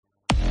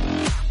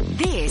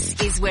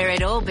This is where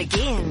it all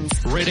begins.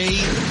 Ready?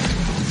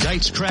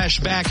 Dates crash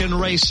back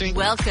and racing.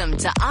 Welcome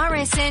to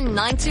RSN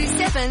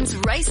 927's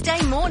Race Day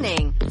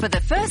Morning. For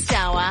the first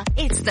hour,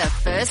 it's the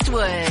first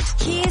word.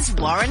 Here's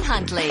Warren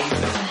Huntley.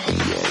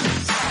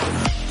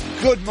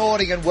 Good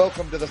morning and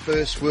welcome to the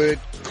first word.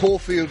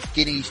 Caulfield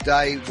Guineas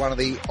Day, one of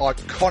the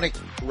iconic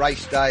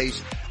race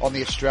days on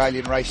the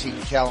Australian racing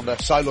calendar.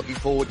 So looking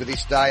forward to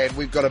this day, and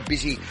we've got a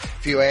busy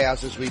few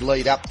hours as we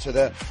lead up to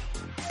the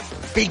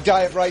big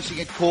day of racing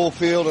at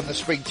Caulfield and the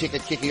spring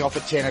ticket kicking off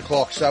at 10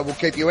 o'clock. So we'll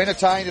keep you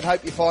entertained and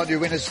hope you find your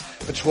winners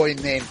between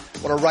then.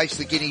 What a race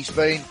the Guineas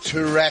been.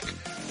 Toorak,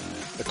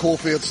 the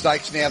Caulfield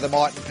Stakes now, the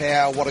Might and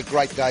Power. What a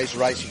great day's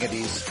racing it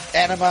is.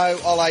 Animo,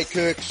 Ole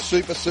Kirk,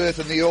 Super Surf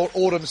and the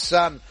Autumn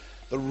Sun,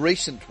 the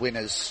recent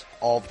winners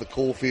of the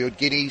Caulfield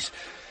Guineas.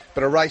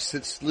 But a race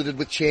that's littered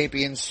with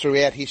champions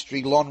throughout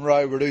history.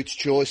 Lonhro, Redoute's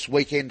Choice,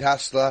 Weekend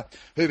Hustler,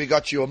 Who We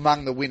Got You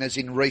among the winners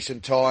in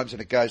recent times,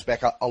 and it goes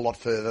back a lot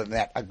further than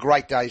that. A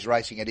great day's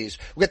racing it is.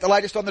 We'll get the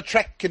latest on the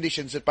track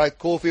conditions at both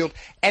Caulfield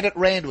and at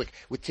Randwick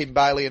with Tim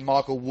Bailey and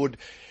Michael Wood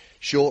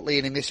shortly,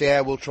 and in this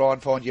hour we'll try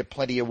and find you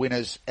plenty of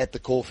winners at the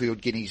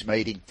Caulfield Guineas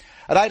meeting.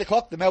 At 8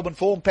 o'clock, the Melbourne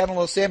Form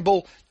panel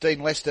assemble.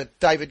 Dean Lester,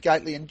 David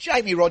Gately and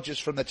Jamie Rogers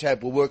from the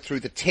Tab will work through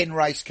the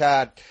 10-race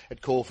card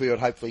at Caulfield,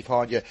 hopefully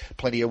find you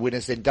plenty of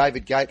winners. Then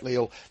David Gately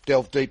will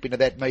delve deep into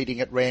that meeting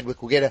at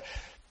Randwick. We'll get a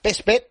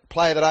best bet,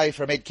 play of the day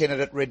from Ed Kennett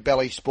at Red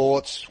Belly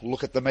Sports. We'll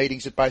look at the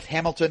meetings at both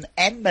Hamilton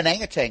and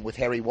Manangatang with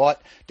Harry White.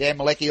 Dan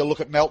Malecki will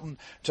look at Melton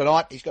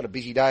tonight. He's got a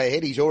busy day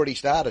ahead. He's already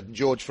started. And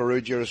George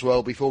Ferrugia as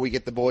well, before we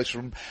get the boys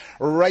from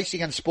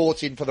Racing and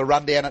Sports in for the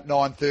rundown at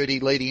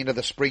 9:30 leading into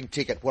the spring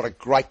ticket. What a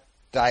great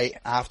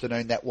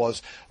afternoon that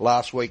was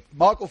last week.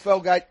 Michael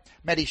Felgate,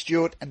 Matty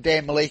Stewart and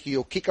Dan Malecki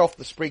will kick off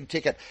the spring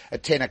ticket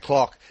at 10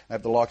 o'clock. They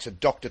have the likes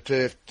of Dr.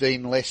 Turf,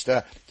 Dean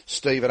Lester,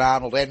 Stephen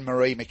Arnold and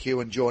Marie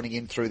McEwen joining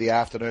in through the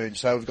afternoon.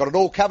 So we've got it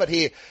all covered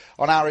here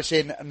on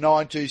RSN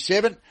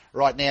 927.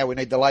 Right now we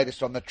need the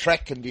latest on the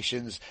track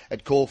conditions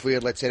at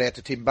Caulfield. Let's head out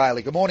to Tim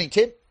Bailey. Good morning,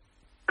 Tim.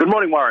 Good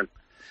morning, Warren.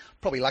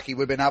 Probably lucky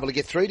we've been able to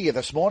get through to you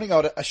this morning.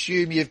 I'd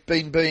assume you've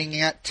been being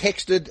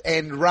texted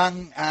and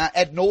rung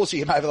ad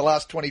nauseum over the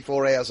last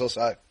 24 hours or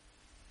so.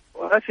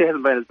 Well, it actually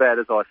hasn't been as bad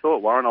as I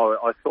thought, Warren.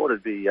 I thought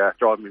it'd be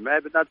driving me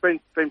mad, but no, it's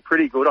been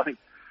pretty good. I think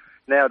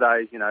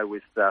nowadays, you know,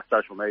 with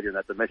social media and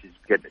that, the message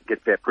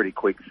gets out pretty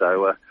quick.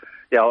 So, I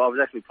was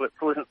actually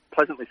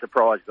pleasantly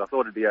surprised. I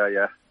thought it'd be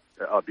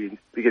I'd be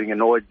getting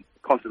annoyed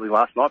constantly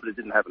last night, but it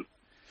didn't happen.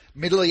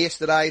 Middle of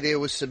yesterday, there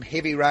was some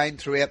heavy rain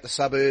throughout the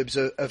suburbs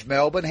of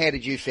Melbourne. How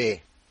did you fare?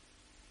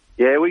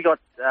 Yeah, we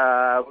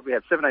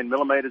had 17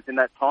 millimetres in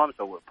that time,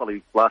 so it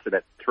probably lasted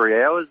about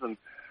 3 hours, and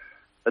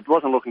it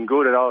wasn't looking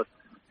good.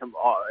 And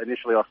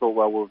initially I thought,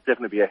 well, we'll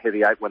definitely be a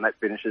heavy 8 when that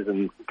finishes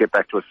and get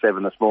back to a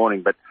 7 this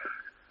morning. But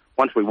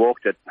once we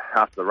walked it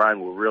after the rain,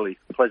 we were really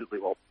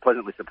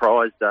pleasantly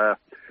surprised. So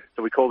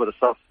we called it a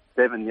soft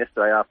 7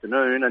 yesterday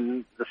afternoon,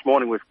 and this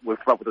morning we've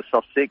come up with a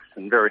soft 6,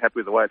 and very happy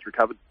with the way it's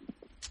recovered.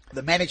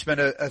 The management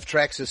of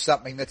tracks is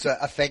something that's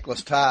a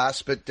thankless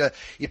task, but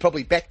you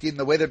probably backed in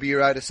the Weather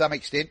Bureau to some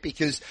extent,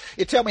 because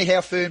you tell me,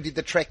 how firm did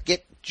the track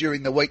get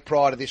during the week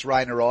prior to this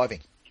rain arriving?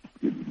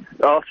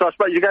 Oh, so I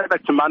suppose you go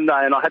back to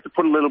Monday, and I had to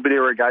put a little bit of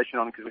irrigation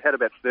on because we had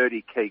about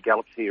 30 key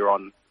gallops here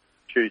on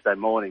Tuesday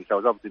morning, so I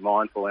was obviously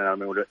mindful, and I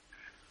mean, it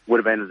would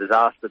have been a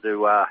disaster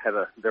to have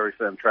a very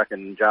firm track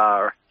and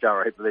jar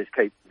a heap of these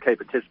key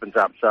participants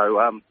up.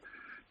 So,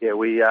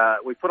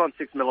 we put on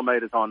 6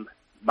 millimetres on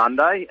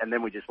Monday, and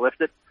then we just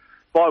left it.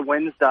 By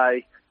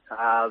Wednesday,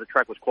 the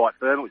track was quite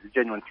firm. It was a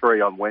genuine 3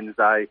 on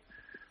Wednesday.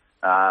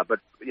 But,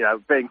 you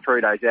know, being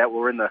 3 days out,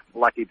 we're in the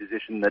lucky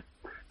position that,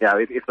 you know,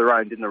 if the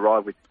rain didn't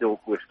arrive, we'd still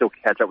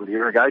catch up with the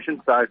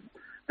irrigation. So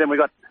then we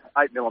got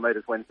 8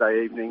 millimetres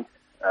Wednesday evening.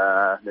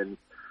 Then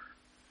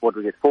what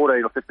did we get?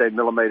 14 or 15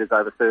 millimetres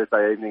over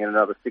Thursday evening, and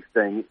another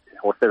 16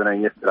 or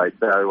 17 yesterday.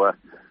 So,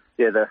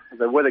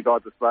 the weather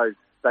guys, I suppose,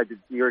 they did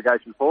the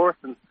irrigation for us,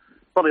 and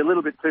probably a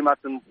little bit too much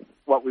than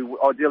what we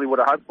ideally would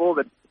have hoped for,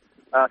 but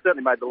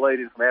certainly made the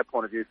lead-in from our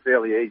point of view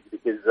fairly easy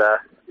because,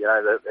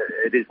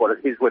 it is what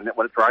it is when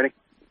it's raining.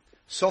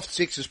 Soft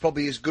 6 is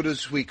probably as good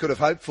as we could have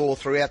hoped for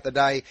throughout the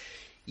day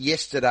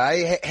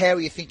yesterday. How are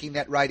you thinking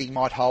that rating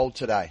might hold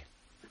today?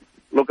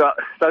 Look,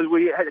 so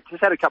we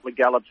just had a couple of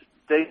gallops,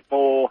 Dean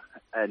Moore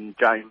and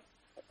James,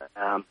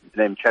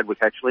 named Chadwick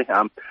actually.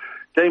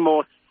 Dean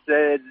Moore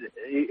said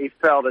he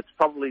felt it's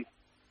probably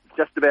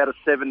just about a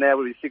 7 now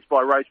with his 6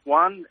 by race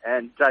 1,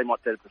 and Jay Mott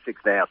said it's a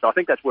 6 now. So I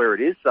think that's where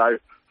it is. So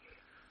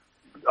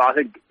I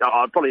think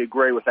I'd probably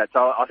agree with that. So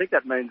I think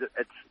that means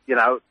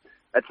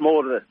it's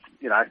more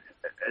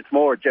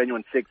a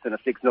genuine 6 than a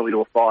 6 nearly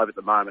to a 5 at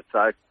the moment.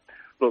 So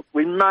look,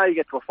 we may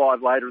get to a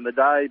 5 later in the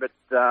day, but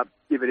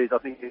if it is, I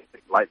think it's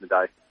late in the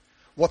day.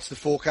 What's the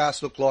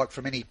forecast look like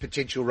from any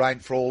potential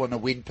rainfall and a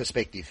wind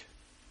perspective?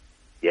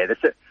 Yeah,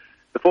 that's it.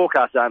 The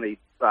forecast only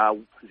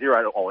 0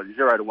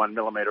 to 1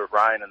 millimetre of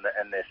rain,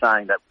 and they're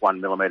saying that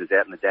 1 millimetre is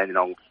out in the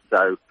Dandenong.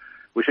 So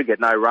we should get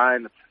no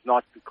rain. It's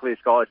nice clear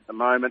skies at the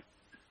moment.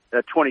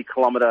 A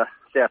 20-kilometre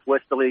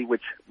southwesterly,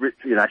 which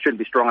shouldn't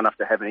be strong enough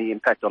to have any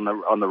impact on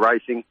the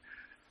racing.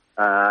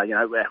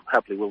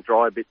 Hopefully we'll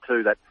dry a bit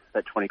too. That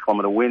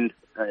 20-kilometre wind,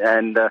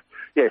 and so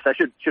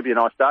it should be a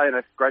nice day and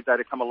a great day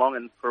to come along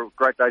and for a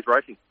great day's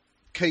racing.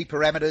 Key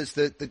parameters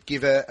that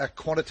give a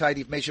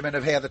quantitative measurement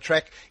of how the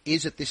track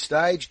is at this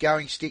stage,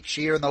 going stick,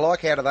 shear and the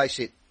like, how do they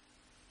sit?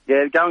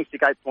 Yeah, going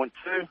stick 8.2,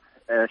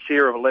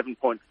 shear of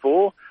 11.4,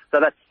 so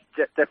that's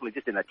definitely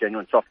just in that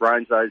genuine soft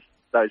range, those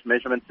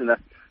measurements. And the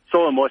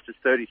soil moisture is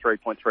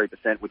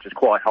 33.3%, which is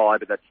quite high,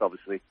 but that's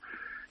obviously,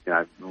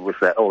 with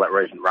all that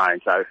recent rain.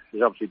 So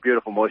there's obviously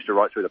beautiful moisture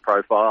right through the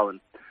profile. And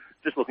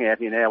just looking out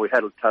here now, we've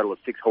had a total of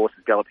 6 horses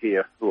gallop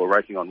here who were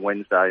racing on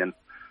Wednesday, and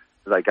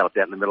they galloped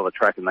out in the middle of the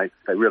track, and they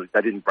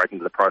didn't break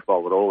into the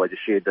profile at all. They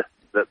just sheared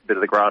the bit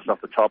of the grass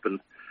off the top, and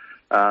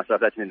so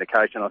if that's an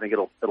indication, I think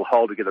it'll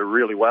hold together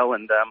really well.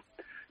 And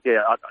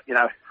I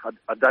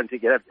don't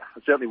think it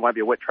certainly won't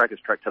be a wet trackers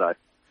track today.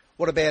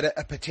 What about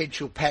a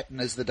potential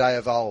pattern as the day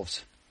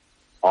evolves?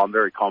 I'm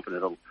very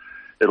confident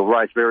it'll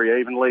race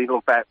very evenly.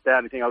 Look, the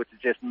only thing I would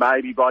suggest,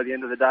 maybe by the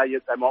end of the day,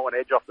 they might want to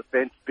edge off the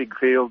fence, big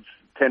fields,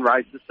 10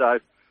 races. So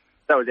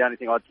that was the only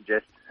thing I'd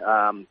suggest.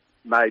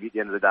 Maybe at the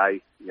end of the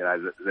day,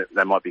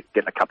 they might be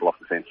getting a couple off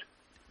the fence.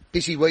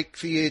 Busy week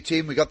for you,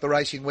 Tim. We got the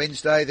racing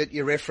Wednesday that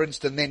you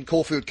referenced, and then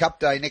Caulfield Cup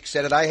Day next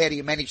Saturday. How do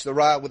you manage the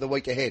rail with the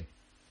week ahead?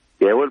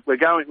 Yeah, we're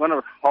going. One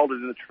of the holders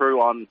in the true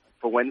on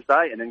for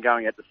Wednesday, and then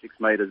going out to 6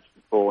 metres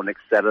for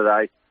next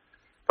Saturday.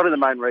 Probably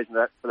the main reason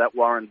for that,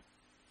 Warren.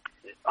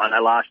 I know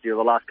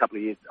the last couple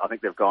of years, I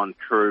think they've gone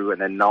true and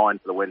then 9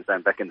 for the Wednesday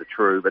and back into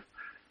true. But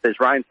there's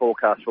rain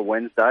forecast for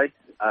Wednesday,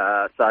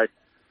 so.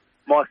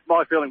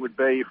 My feeling would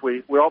be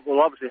we'll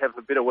obviously have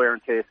a bit of wear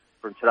and tear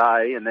from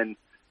today, and then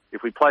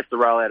if we place the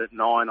rail out at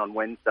 9 on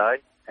Wednesday,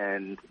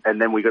 and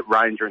then we get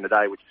rain during the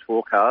day, which is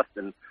forecast,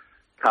 and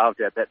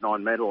carved out that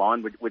 9 metre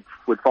line,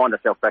 we'd find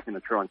ourselves back in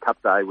the True on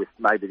Cup Day with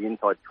maybe the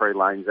inside 3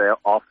 lanes out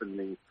off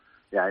and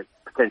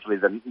potentially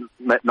the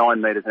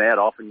 9 metres and out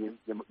off, and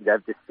you'd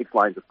have just 6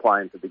 lanes of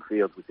play into big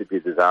fields, which would be a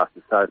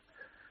disaster. So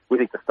we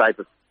think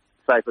the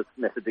safest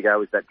method to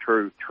go is that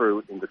true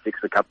into 6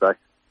 for Cup Day.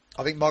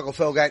 I think Michael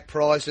Felgate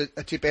prized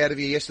a tip out of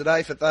you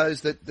yesterday. For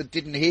those that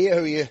didn't hear,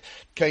 who are you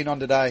keen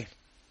on today?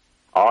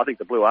 Oh, I think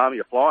the Blue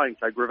Army are flying,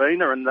 so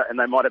Gravina, and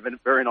they might have a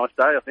very nice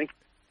day, I think.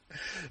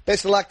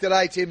 Best of luck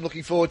today, Tim.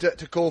 Looking forward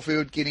to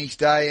Caulfield Guineas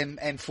Day,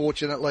 and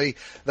fortunately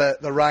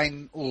the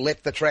rain will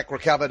let the track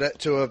recover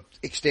to an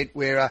extent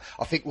where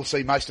I think we'll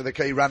see most of the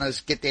key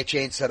runners get their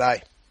chance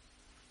today.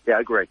 Yeah,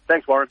 I agree.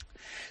 Thanks, Warren.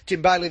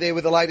 Tim Bailey there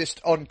with the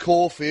latest on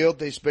Caulfield.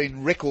 There's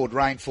been record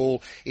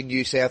rainfall in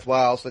New South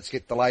Wales. Let's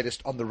get the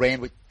latest on the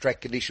Randwick track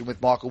condition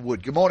with Michael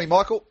Wood. Good morning,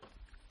 Michael.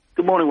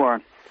 Good morning,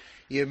 Warren.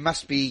 You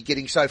must be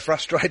getting so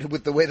frustrated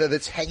with the weather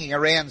that's hanging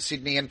around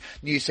Sydney and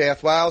New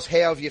South Wales.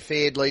 How have you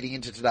fared leading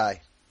into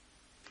today?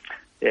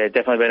 Yeah,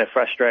 definitely been a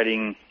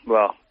frustrating,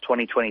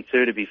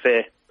 2022 to be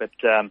fair. But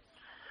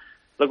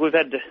look, we've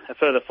had a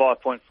further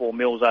 5.4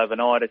 mils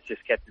overnight. It's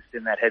just kept us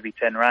in that heavy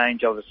 10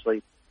 range,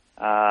 obviously.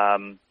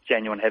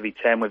 Genuine heavy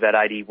 10. We've had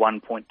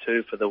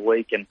 81.2 for the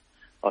week, and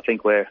I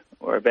think we're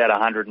about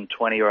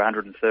 120 or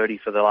 130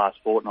 for the last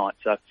fortnight.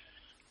 So,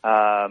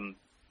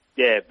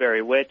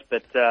 very wet.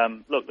 But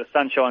look, the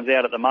sun shines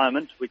out at the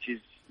moment, which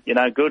is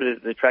good.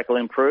 The track will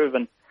improve,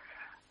 and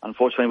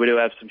unfortunately, we do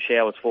have some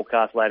showers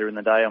forecast later in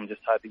the day. I'm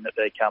just hoping that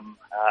they come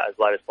as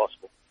late as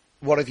possible.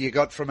 What have you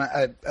got from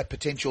a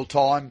potential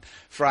time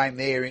frame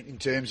there in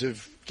terms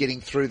of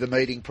getting through the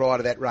meeting prior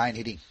to that rain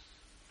hitting?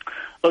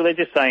 Look, they're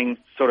just saying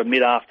sort of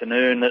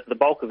mid-afternoon. The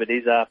bulk of it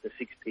is after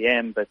 6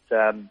 p.m, but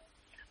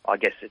I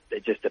guess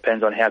it just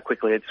depends on how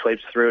quickly it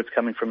sweeps through. It's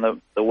coming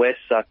from the west,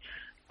 so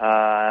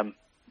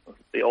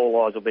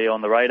all eyes will be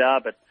on the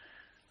radar. But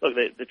look,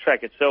 the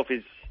track itself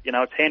is,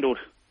 it's handled,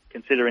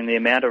 considering the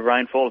amount of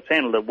rainfall, it's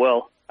handled it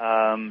well.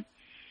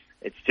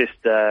 It's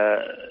just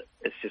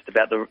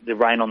about the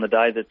rain on the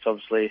day that's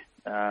obviously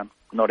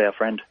not our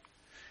friend.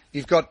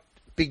 You've got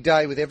big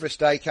day with Everest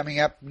Day coming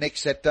up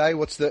next Saturday.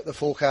 What's the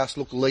forecast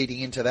look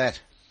leading into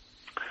that?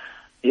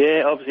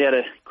 Yeah, obviously had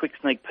a quick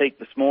sneak peek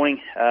this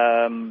morning.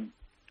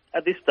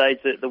 At this stage,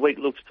 the week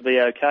looks to be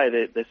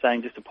okay. They're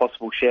saying just a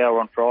possible shower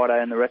on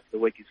Friday, and the rest of the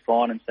week is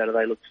fine, and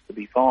Saturday looks to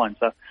be fine.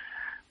 So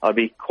I'd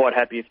be quite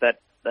happy if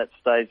that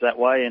stays that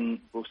way, and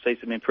we'll see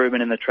some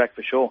improvement in the track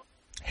for sure.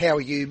 How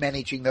are you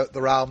managing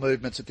the rail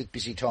movements at this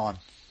busy time?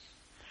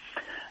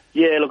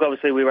 Yeah, look,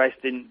 obviously we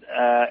raced in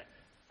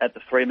at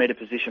the 3 metre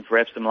position for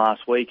Epsom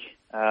last week.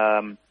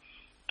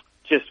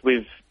 Just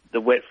with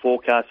the wet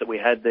forecast that we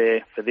had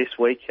there for this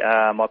week,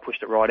 I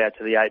pushed it right out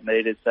to the 8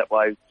 metres. That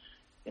way,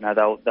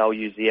 they'll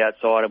use the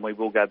outside, and we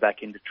will go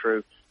back into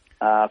true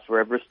for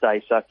Everest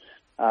Day. So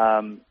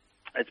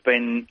it's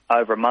been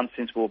over a month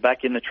since we were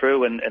back in the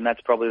true, and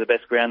that's probably the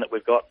best ground that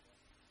we've got.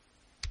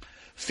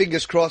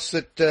 Fingers crossed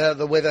that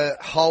the weather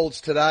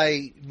holds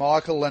today,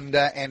 Michael,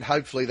 and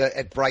hopefully that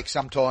it breaks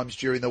sometimes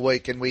during the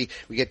week, and we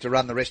get to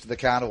run the rest of the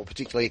carnival,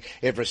 particularly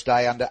Everest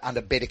Day,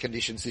 under better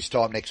conditions this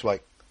time next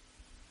week.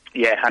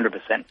 Yeah,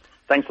 100%.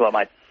 Thanks a lot,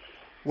 mate.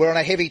 We're on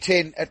a heavy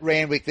 10 at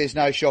Randwick. There's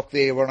no shock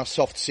there. We're on a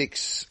soft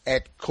 6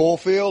 at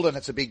Caulfield, and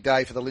it's a big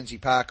day for the Lindsay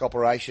Park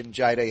operation.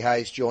 JD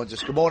Hayes joins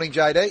us. Good morning,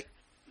 JD.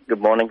 Good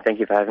morning. Thank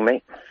you for having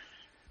me.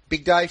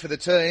 Big day for the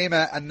team.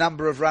 A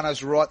number of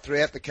runners right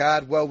throughout the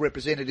card, well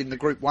represented in the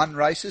Group 1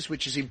 races,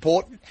 which is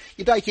important.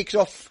 Your day kicks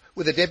off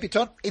with a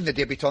debutant in the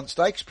Debutant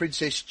Stakes,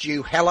 Princess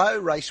Dew Hallow,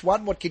 race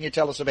 1. What can you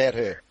tell us about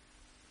her?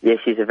 Yeah,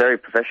 she's a very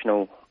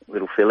professional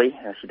little filly.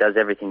 She does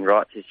everything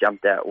right. She's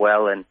jumped out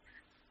well, and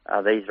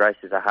these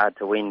races are hard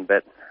to win,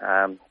 but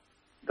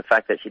the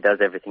fact that she does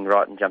everything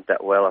right and jumped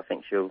out well, I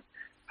think she'll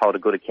hold a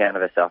good account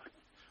of herself.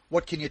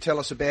 What can you tell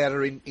us about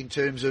her in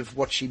terms of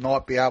what she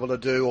might be able to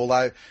do,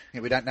 although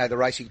we don't know the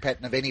racing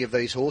pattern of any of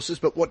these horses,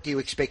 but what do you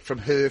expect from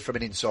her from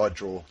an inside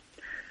draw?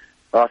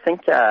 Well, I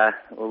think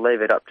we'll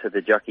leave it up to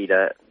the jockey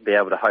to be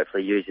able to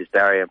hopefully use his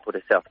barrier and put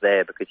herself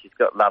there, because she's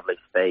got lovely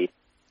speed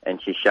and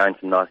she's shown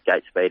some nice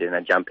gate speed in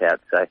her jump out.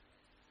 So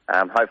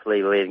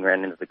hopefully leading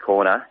around into the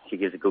corner, she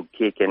gives a good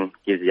kick and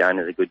gives the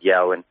owners a good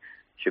yell, and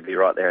she'll be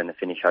right there in the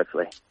finish,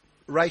 hopefully.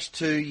 Race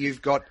 2,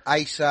 you've got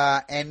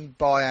ASAR and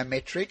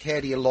Biometric. How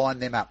do you line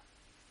them up?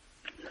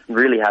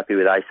 Really happy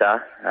with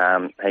ASAR.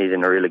 He's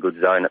in a really good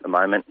zone at the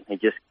moment. He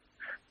just,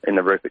 in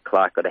the Rupert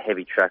Clark, got a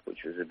heavy track,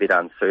 which was a bit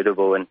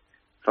unsuitable, and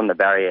from the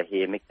barrier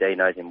here, Mick D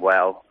knows him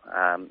well.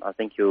 I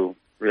think he'll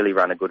really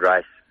run a good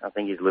race. I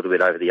think he's a little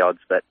bit over the odds,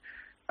 but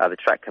the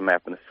track coming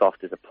up in the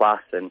soft is a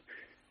plus, and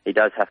he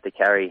does have to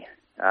carry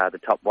the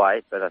top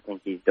weight, but I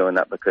think he's doing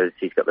that because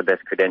he's got the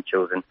best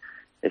credentials, and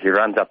if he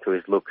runs up to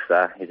his looks,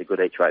 he's a good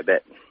each-way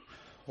bet.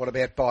 What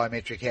about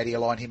Biometric? How do you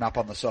line him up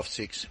on the soft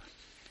 6?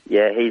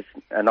 Yeah, he's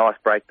a nice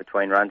break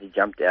between runs. He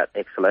jumped out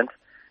excellent.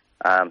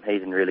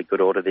 He's in really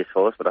good order, this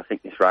horse, but I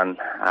think this run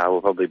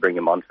will probably bring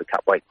him on for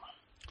Cup Week.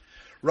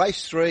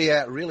 Race 3,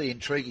 a really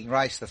intriguing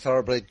race, the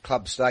Thoroughbred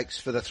Club Stakes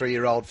for the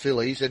 3-year-old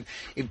fillies. An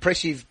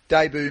impressive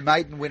debut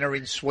maiden winner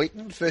in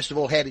Sweeton. First of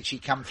all, how did she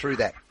come through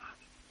that?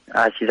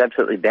 She's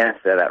absolutely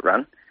bounced out of that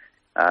run.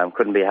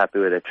 Couldn't be happy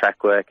with her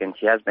track work, and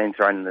she has been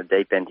thrown in the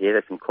deep end here.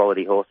 There's some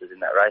quality horses in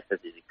that race, as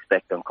you'd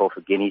expect on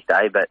Caulfield Guineas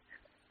Day, but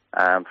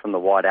from the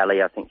wide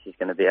alley, I think she's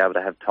going to be able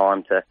to have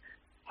time to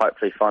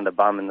hopefully find a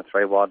bum in the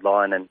 3-wide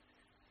line,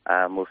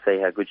 and we'll see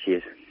how good she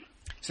is.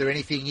 Is there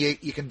anything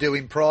you can do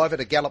in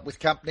private, a gallop with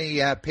company,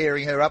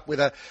 pairing her up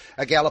with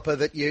a galloper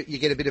that you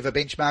get a bit of a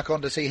benchmark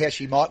on to see how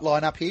she might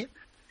line up here?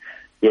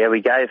 Yeah,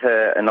 we gave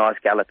her a nice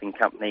galloping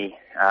company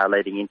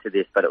leading into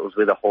this, but it was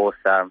with a horse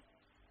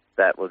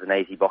that was an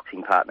easy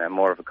boxing partner,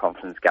 more of a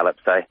confidence gallop,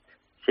 so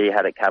she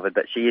had it covered.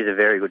 But she is a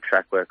very good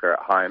track worker at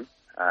home,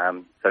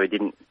 so we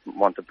didn't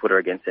want to put her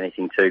against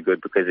anything too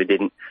good, because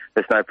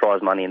there's no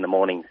prize money in the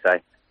morning, so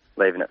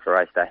leaving it for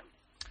race day.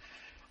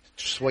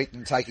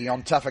 Sweeton taking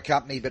on tougher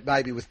company, but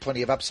maybe with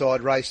plenty of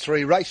upside. Race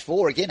 3. Race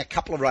 4, again, a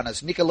couple of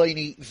runners,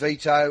 Nicolini,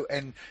 Vito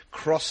and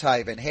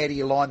Crosshaven. How do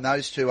you line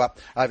those two up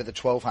over the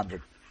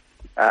 1200?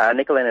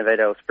 Nicolini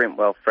Vito will sprint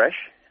well fresh,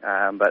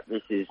 but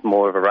this is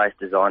more of a race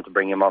designed to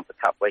bring him on for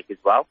Cup Week as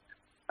well.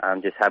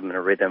 Just have him in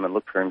a rhythm and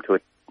look for him to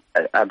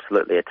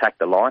absolutely attack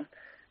the line.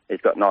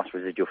 He's got nice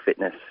residual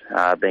fitness,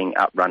 being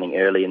up running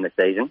early in the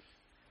season.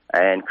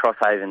 And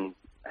Crosshaven,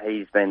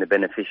 he's been the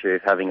beneficiary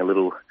of having a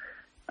little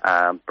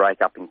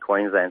break up in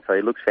Queensland, so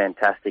he looks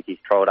fantastic. He's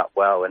trolled up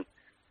well, and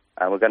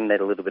we're going to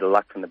need a little bit of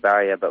luck from the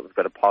barrier, but we've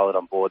got a pilot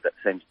on board that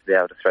seems to be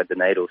able to thread the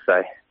needle,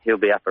 so he'll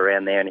be up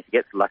around there, and if he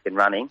gets luck in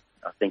running,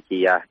 I think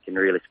he can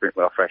really sprint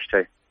well fresh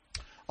too.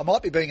 I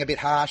might be being a bit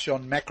harsh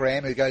on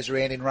Macram, who goes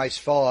around in race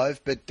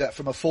 5, but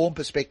from a form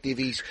perspective,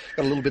 he's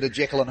got a little bit of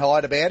Jekyll and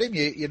Hyde about him.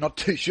 You're not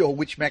too sure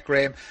which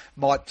Macram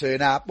might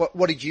turn up.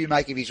 What did you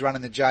make of his run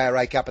in the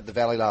JRA Cup at the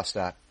Valley last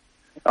start?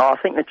 I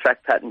think the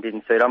track pattern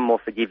didn't suit. I'm more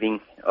forgiving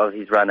of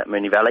his run at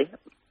Moonee Valley.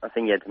 I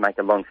think he had to make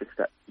a long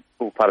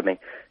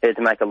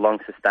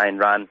sustained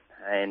run,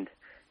 and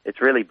it's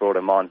really brought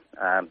him on.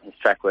 His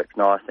track work's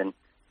nice, and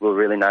we'll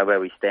really know where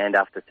we stand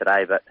after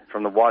today. But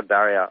from the wide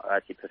barrier, I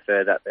actually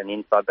prefer that than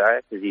inside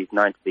barrier, because he's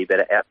known to be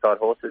better outside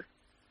horses,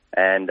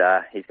 and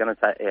he's going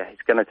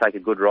to take a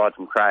good ride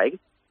from Craig.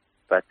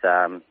 But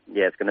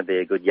it's going to be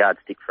a good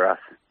yardstick for us.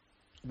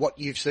 What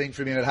you've seen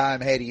from him at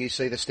home, how do you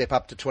see the step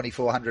up to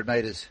 2,400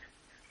 metres?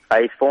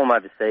 His form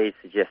overseas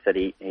suggests that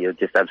he'll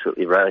just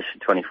absolutely relish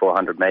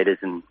 2,400 metres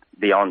and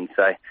beyond.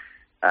 So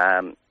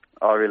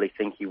I really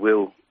think he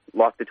will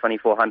like the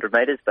 2,400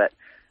 metres, but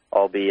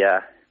I'll be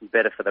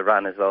better for the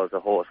run as well as the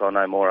horse. I'll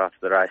know more after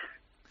the race.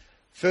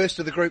 First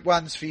of the Group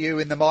 1s for you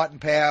in the Might and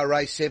Power,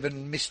 race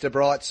 7, Mr.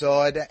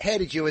 Brightside. How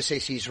did you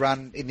assess his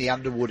run in the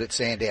Underwood at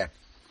Sandown?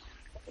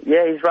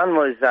 Yeah, his run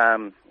was,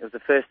 it was the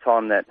first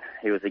time that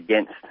he was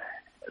against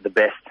the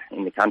best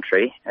in the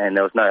country, and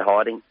there was no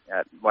hiding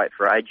at weight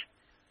for age.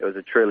 It was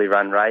a truly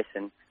run race,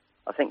 and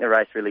I think the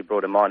race really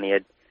brought him on. He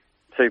had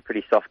 2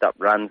 pretty soft up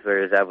runs where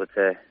he was able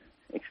to,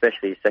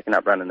 especially his second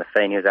up run in the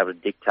Feen, he was able to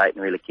dictate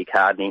and really kick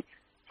hard, and he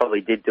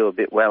probably did do a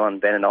bit well on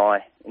Ben and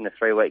I in the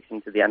 3 weeks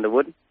into the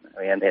Underwood.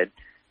 We only had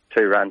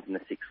 2 runs in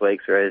the 6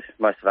 weeks, whereas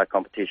most of our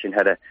competition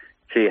had a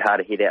few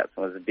harder hit outs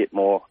and was a bit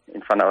more in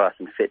front of us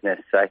in fitness.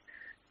 So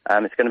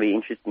It's going to be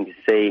interesting to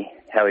see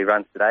how he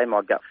runs today.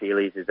 My gut feel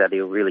is that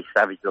he'll really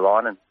savage the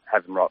line and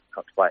have him right at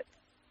Cox Plate.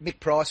 Mick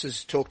Price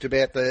has talked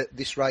about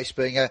this race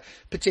being a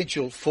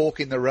potential fork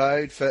in the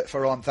road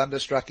for I'm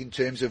Thunderstruck in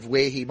terms of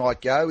where he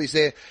might go. Is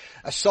there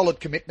a solid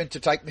commitment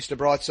to take Mr.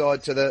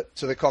 Brightside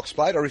to the Cox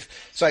Plate? Or if,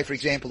 say, for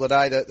example,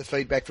 today the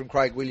feedback from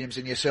Craig Williams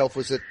and yourself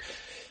was that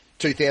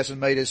 2,000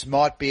 metres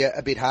might be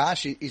a bit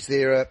harsh, is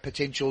there a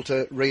potential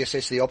to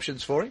reassess the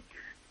options for him?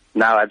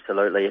 No,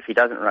 absolutely. If he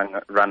doesn't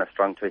run a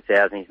strong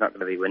 2,000, he's not going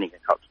to be winning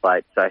a Cox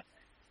Plate. So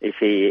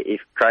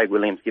if Craig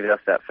Williams gives us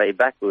that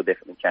feedback, we'll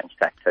definitely change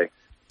tack too.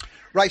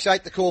 Race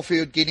 8, the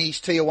Caulfield Guineas.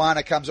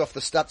 Tijuana comes off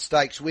the Stud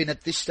Stakes win.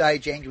 At this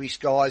stage, Angry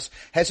Skies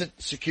hasn't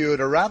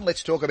secured a run.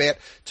 Let's talk about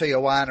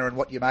Tijuana and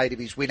what you made of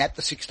his win at the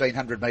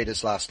 1,600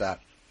 metres last start.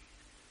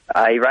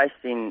 He raced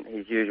in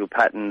his usual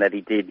pattern that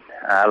he did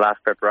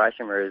last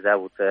preparation, where he was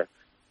able to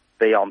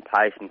be on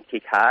pace and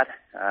kick hard.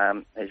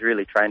 He's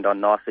really trained on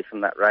nicely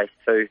from that race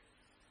too.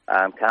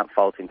 Can't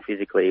fault him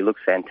physically. He looks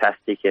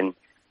fantastic, and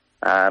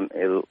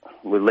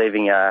we're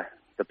leaving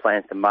the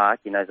plans to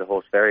Mark. He knows the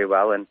horse very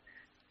well, and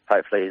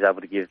hopefully he's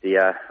able to give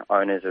the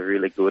owners a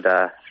really good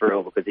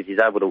thrill, because if he's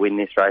able to win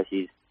this race,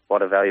 he's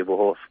quite a valuable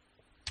horse.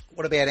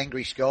 What about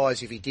Angry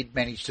Skies if he did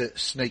manage to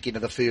sneak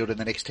into the field in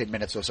the next 10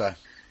 minutes or so?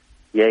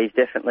 Yeah, he's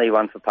definitely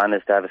one for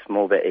punters to have a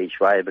small bet each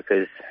way,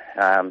 because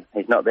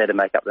he's not there to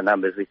make up the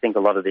numbers. We think a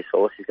lot of this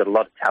horse. He's got a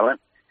lot of talent.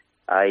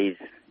 He's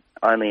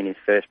only in his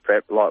first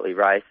prep, lightly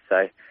raced,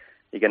 so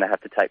you're going to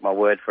have to take my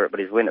word for it. But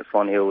his win at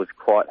Swan Hill was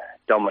quite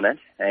dominant,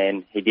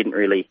 and he didn't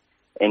really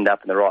end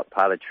up in the right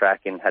part of the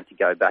track and had to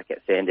go back at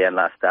Sandown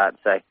last start.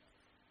 So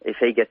if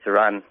he gets a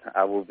run,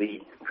 we'll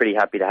be pretty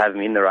happy to have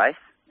him in the race,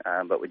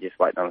 but we're just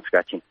waiting on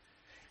scratching.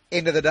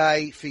 End of the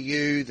day for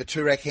you, the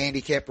Toorak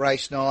Handicap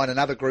Race 9,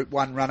 another Group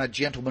 1 runner,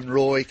 Gentleman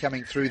Roy,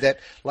 coming through that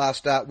last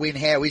start win.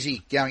 How is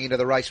he going into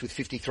the race with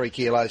 53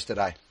 kilos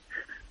today?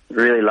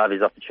 Really love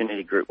his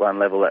opportunity Group 1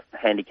 level at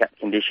handicap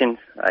conditions.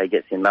 He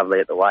gets in lovely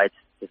at the weights.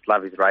 Just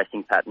love his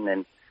racing pattern,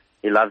 and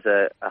he loves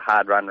a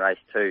hard run race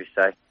too.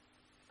 So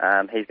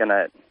he's going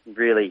to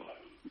really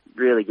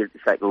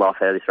take the life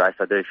out of this race,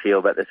 I do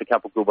feel. But there's a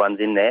couple good ones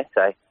in there,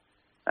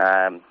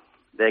 so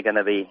they're going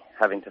to be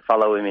having to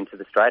follow him into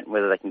the straight, and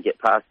whether they can get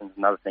past him is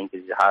another thing,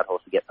 because he's a hard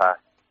horse to get past.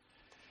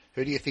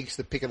 Who do you think's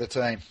the pick of the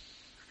team?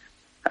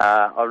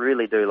 I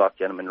really do like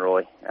Gentleman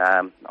Roy.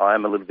 I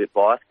am a little bit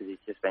biased because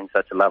he's just been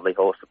such a lovely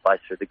horse to place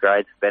through the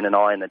grades. Ben and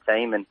I in the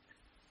team, and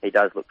he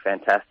does look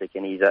fantastic,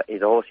 and he's a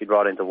horse you'd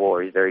ride into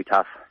war. He's very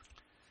tough.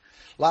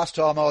 Last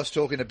time I was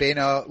talking to Ben,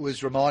 I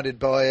was reminded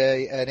by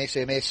an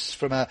SMS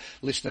from a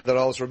listener that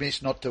I was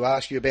remiss not to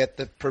ask you about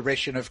the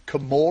progression of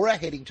Kimura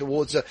heading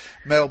towards the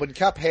Melbourne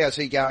Cup. How's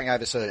he going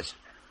overseas?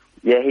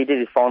 Yeah, he did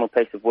his final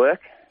piece of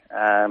work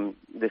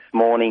this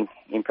morning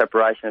in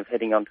preparation of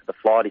heading onto the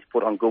flight. He's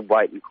put on good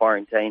weight in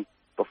quarantine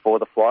before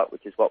the flight,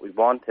 which is what we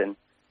want, and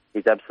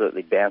he's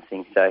absolutely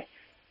bouncing. So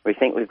we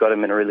think we've got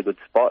him in a really good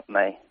spot, and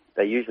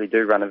they usually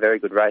do run a very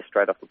good race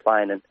straight off the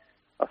plane, and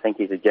I think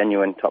he's a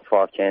genuine top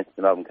 5 chance in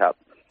the Melbourne Cup.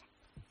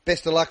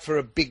 Best of luck for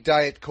a big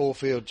day at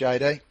Caulfield,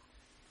 JD.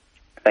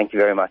 Thank you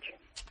very much.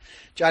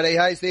 JD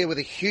Hayes there with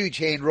a huge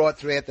hand right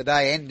throughout the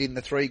day and in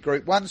the 3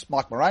 Group 1s.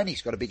 Mike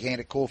Moroney's got a big hand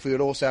at Caulfield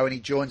also, and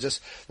he joins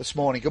us this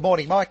morning. Good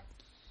morning, Mike.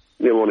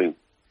 Yeah, morning.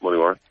 Morning,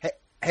 Warren.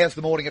 How's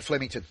the morning at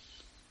Flemington?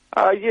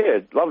 Yeah,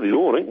 lovely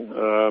morning.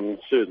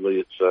 Certainly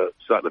it's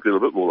starting to feel a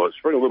bit more like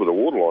spring, a little bit of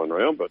water lying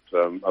around, but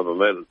other than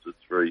that, it's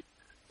very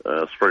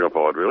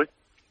spring-up-eyed, really.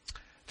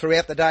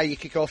 Throughout the day, you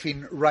kick off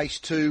in race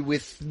 2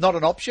 with Not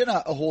an Option,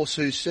 a horse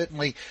who's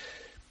certainly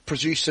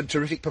produced some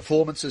terrific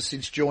performances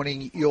since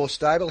joining your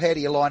stable. How do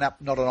you line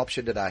up Not an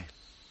Option today?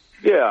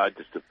 Yeah,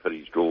 just a pity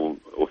he's drawn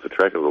off the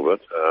track a little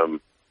bit.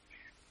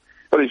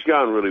 But he's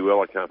going really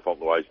well. I can't fault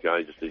the way he's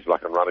going, just his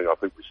luck and running. I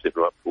think we're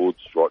stepping up towards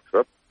the right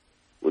trip.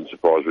 Wouldn't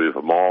surprise me if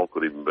a mile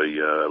could even be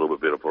a little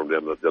bit better for him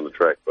down the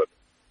track. But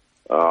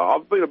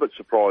I've been a bit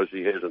surprised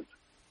he hasn't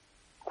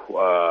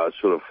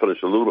sort of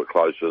finished a little bit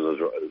closer in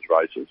his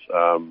races,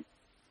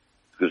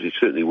 because he's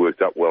certainly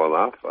worked up well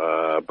enough.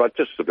 But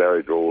just the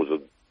barrier draws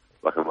and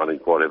luck and running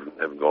quite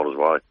haven't gone his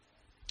way.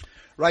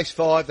 Race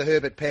 5, the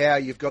Herbert Power,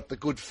 you've got the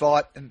Good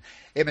Fight and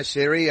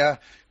Emissary.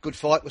 Good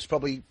Fight was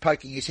probably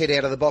poking his head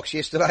out of the box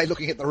yesterday,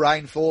 looking at the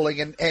rain falling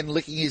and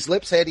licking his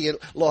lips. How do you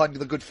line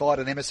the Good Fight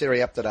and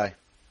Emissary up today?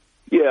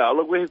 Yeah,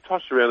 look, we've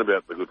tossed around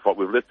about the Good Fight.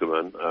 We've left him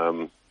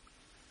in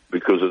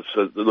because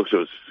it looks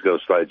like it's going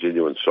to stay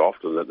genuine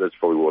soft, and that's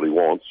probably what he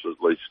wants,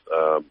 at least.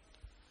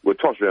 We're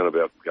tossed around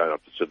about going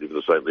up to Sydney for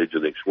the St. Ledger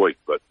next week,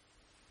 but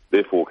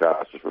their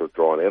forecast is for it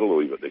drying out a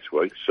little bit next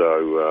week.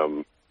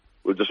 So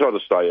we've decided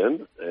to stay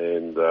in,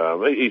 and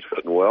he's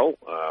fitting well,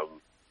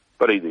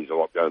 but he needs a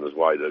lot going his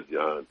way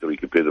to be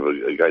competitive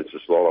against the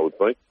slot, I would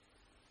think.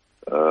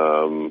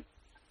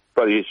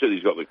 But he said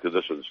he's got the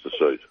conditions to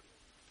suit.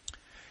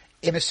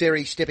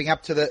 Emissary stepping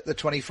up to the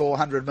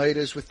 2,400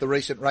 metres with the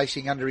recent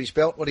racing under his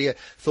belt. What are your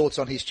thoughts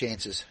on his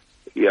chances?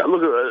 Yeah,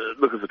 look,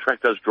 if the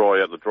track does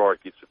dry out, the drier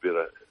it gets, the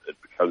better it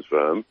becomes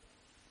for him.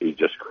 He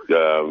just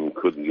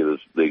couldn't get his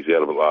legs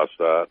out of it last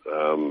start.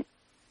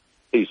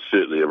 he's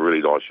certainly a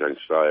really nice young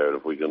stayer, and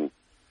if we can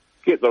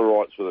get the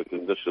right sort of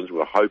conditions,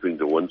 we're hoping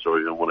to win, so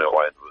we can win our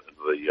way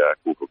into the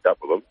Caulfield Cup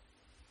with him.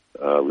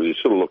 We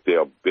sort of looked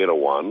our better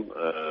one,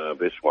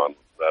 best one,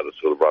 to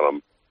sort of run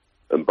him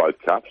in both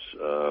cups.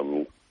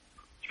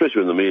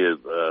 Especially when the mare,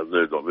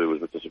 was a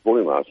bit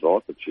disappointing last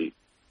night, but she's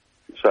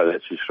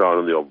thrown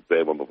in the old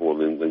bad one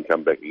before and then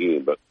come back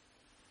again. But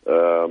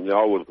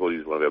I would have thought he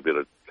was one of our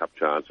better cup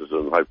chances,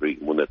 and hopefully he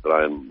can win that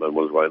today and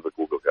win his way into the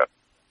Caulfield Cup.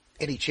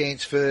 Any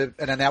chance for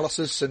an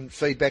analysis and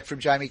feedback from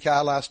Jamie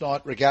Carr last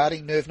night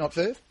regarding Nerve Not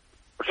Verve?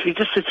 She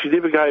just said she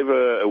never gave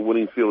a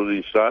winning feel at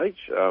any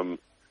stage. I'm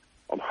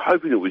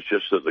hoping it was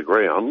just at the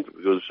ground,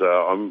 because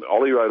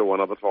Ollie rode her one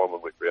other time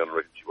on wet ground and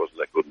reckoned she wasn't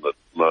that good in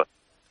it.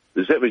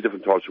 There's that many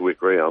different types of wet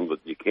ground that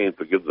you can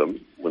forgive them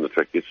when the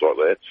track gets like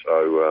that.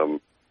 So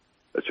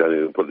that's the only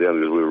thing to put it down,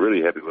 because we were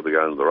really happy with her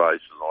going into the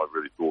race, and I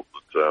really thought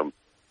that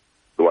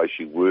the way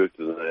she worked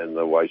and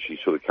the way she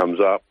sort of comes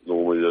up,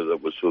 normally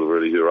that was sort of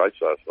really her race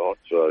last night.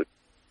 So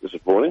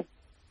disappointing.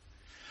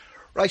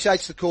 Race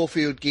 8's the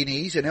Caulfield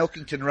Guineas, and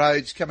Elkington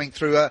Road's coming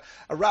through a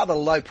rather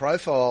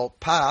low-profile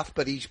path,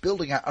 but he's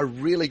building a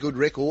really good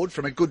record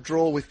from a good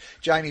draw with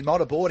Jamie Mott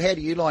aboard. How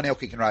do you line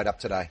Elkington Road up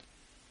today?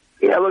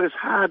 Yeah, look, it's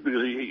hard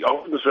because I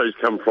wouldn't say he's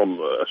come from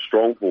a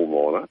strong form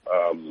liner,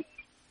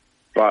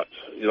 but,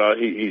 you know,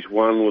 he's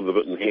won with a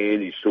bit in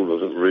hand. He still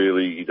doesn't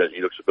really,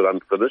 he looks a bit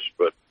unfinished,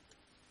 but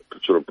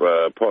sort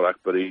of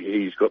product, but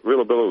he's got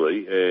real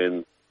ability,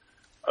 and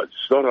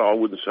it's not, I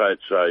wouldn't say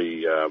it's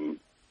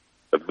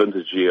a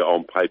vintage year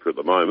on paper at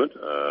the moment,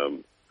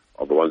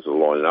 of the ones that are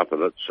lining up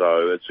in it,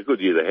 so it's a good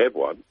year to have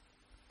one.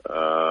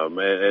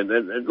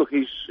 And look,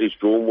 he's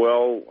drawn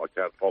well. I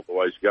can't fault the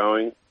way he's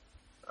going.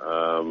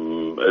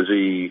 Is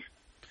he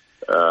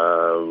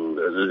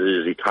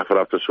tough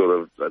enough to sort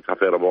of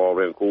tough out a mile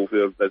around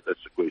Caulfield? That's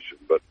the question.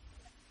 But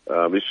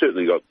he's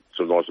certainly got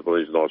some nice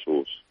abilities, nice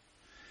horse.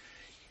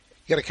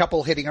 You got a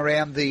couple heading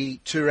around the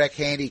Toorak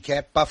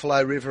handicap,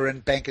 Buffalo River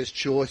and Banker's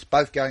Choice,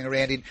 both going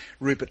around in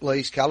Rupert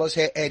Lee's colours.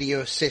 How do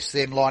you assess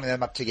them, lining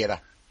them up together?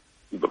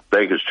 The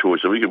Banker's Choice,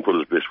 if he can put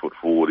his best foot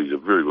forward, he's a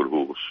very good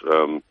horse.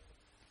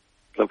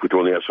 If we're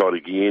on the outside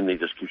again, he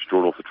just keeps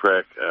drawing off the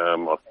track.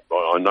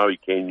 I know he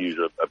can use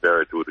a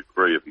barrier to a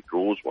degree if he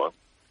draws one.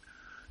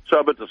 So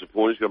a bit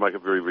disappointing. He's going to make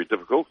it very, very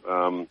difficult.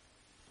 Well,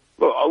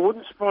 I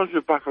wouldn't surprise me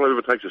if Buffalo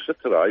River takes a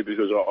sit today,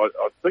 because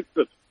I think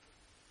that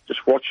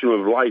just watching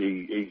him of late,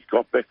 he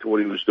got back to what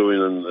he was doing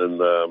in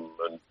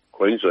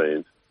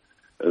Queensland.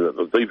 And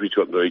the deeper he's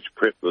got into each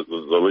prep, the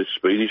less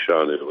speed he's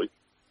shown early.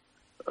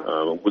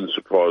 It wouldn't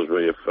surprise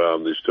me if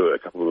there's a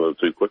couple of them are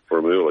too quick for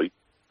him early.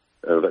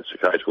 If that's the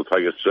case, we'll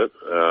take a sit.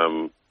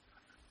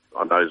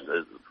 I know,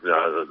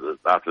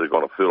 after they've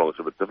got a furlong, it's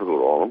a bit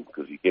difficult on him,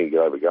 because he can't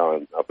get over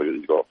going up because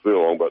he's got a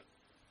furlong, but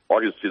I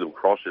can see them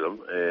crossing him,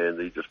 and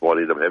he just might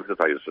end up having to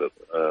take a sit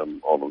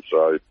on him.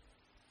 So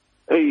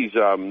he's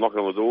knocking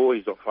on the door.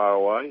 He's not far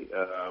away.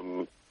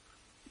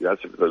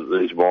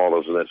 These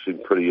milers and that seem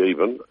pretty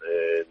even,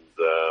 and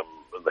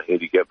the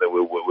handicap that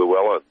we're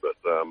well in. But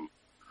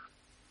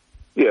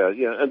yeah,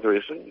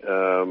 interesting.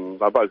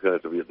 They're both going to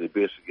have to be at their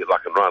best to get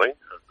luck and running.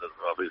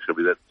 I think it's going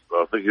to be that.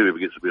 I think whoever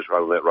gets the best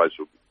run in that race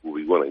will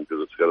be winning,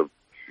 because it's got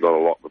not a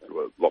lot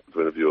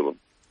between a few of them.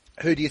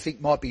 Who do you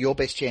think might be your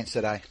best chance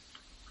today?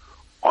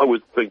 I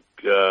would think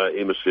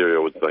Emissary. I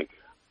would think.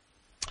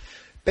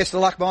 Best of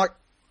luck, Mike.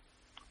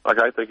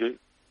 Okay, thank you.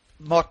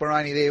 Mike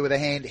Moroney there with a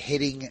hand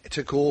heading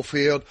to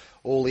Caulfield.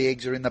 All the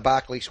eggs are in the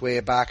Barclay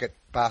Square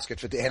basket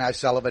for Dan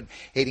O'Sullivan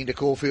heading to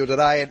Caulfield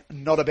today, and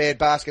not a bad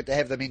basket to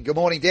have them in. Good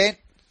morning, Dan.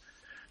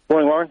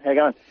 Morning, Warren. How you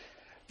going?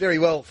 Very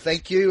well,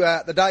 thank you.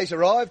 The day's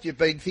arrived. You've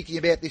been thinking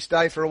about this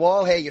day for a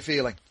while. How are you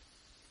feeling?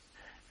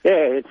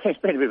 Yeah, it's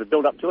been a bit of a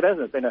build-up to it,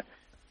 hasn't it? It's been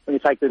when you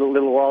take a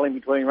little while in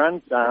between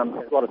runs,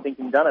 there's a lot of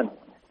thinking done, and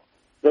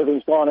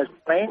everything's gone as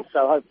planned,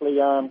 so hopefully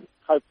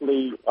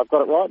I've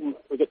got it right and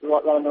we get the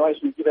right run in the race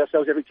and give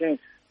ourselves every chance.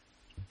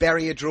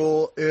 Barrier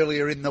draw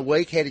earlier in the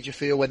week. How did you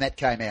feel when that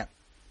came out?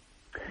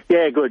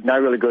 Yeah, good. No,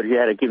 really good. If you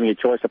had to give me a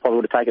choice, I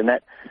probably would have taken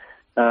that.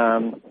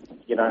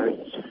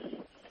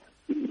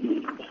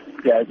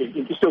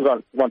 You still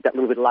want that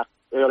little bit of luck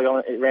early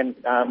on around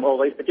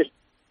all these, but just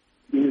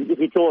if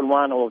you're drawing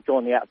one or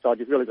drawing the outside,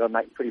 you've really got to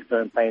make pretty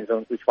firm plans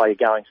on which way you're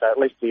going. So at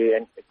least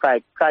and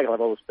Craig will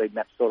have all the speed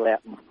maps sorted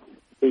out, and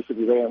he should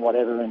be there and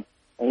whatever, and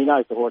he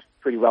knows the horse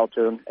pretty well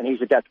to him, and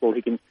he's adaptable.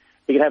 He can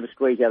have a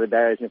squeeze out of the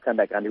barriers and he'll come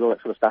back under, all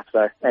that sort of stuff.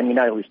 So, and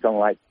he'll be strong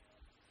late.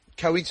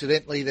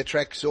 Coincidentally, the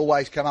track's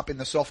always come up in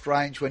the soft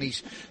range when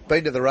he's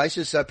been to the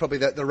races, so probably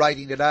the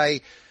rating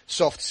today,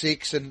 soft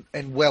 6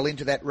 and well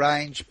into that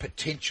range,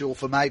 potential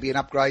for maybe an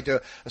upgrade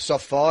to a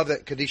soft 5,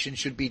 that conditions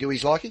should be to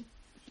his liking?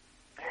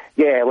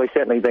 Yeah, we've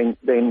certainly been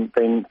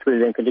through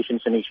them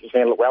conditions, and he's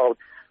handled it well.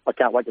 I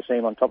can't wait to see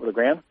him on top of the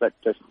ground, but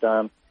just,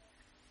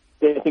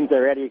 things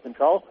are out of your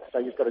control, so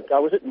you've got to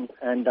go with it,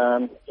 and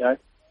I'm sure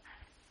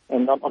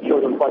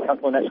he'll be quite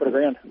comfortable in that sort of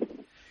ground.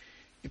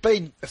 You've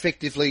been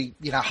effectively,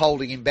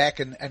 holding him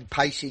back and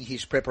pacing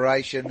his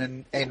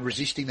preparation and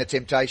resisting the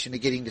temptation to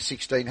get him to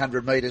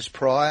 1,600 metres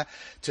prior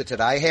to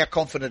today. How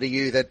confident are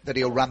you that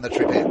he'll run the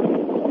trip out?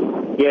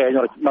 Yeah,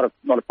 not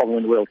a problem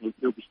in the world.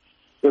 He'll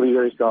be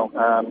very strong.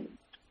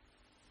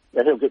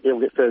 He'll get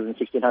further than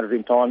 1,600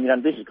 in time.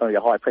 This is going to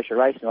be a high pressure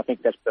race, and I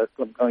think that's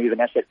going to give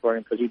an asset for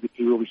him because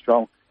he will be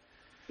strong.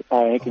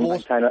 He can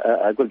maintain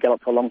a good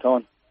gallop for a long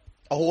time.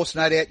 A horse,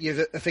 no doubt, you've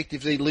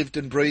effectively lived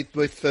and breathed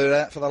with for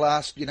the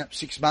last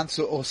 6 months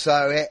or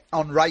so.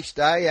 On race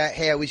day,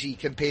 how is he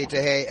compared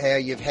to how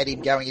you've had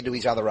him going into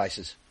his other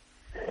races?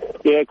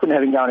 Yeah, couldn't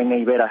have him going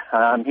any better.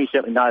 He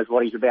certainly knows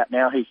what he's about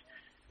now. He's,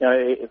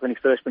 when he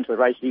first went to the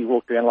race, he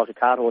walked around like a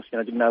cart horse.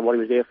 Didn't know what he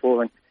was there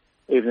for. And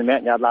even the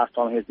Mountain Yard last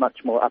time, he was much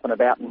more up and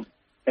about. And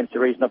hence the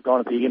reason I've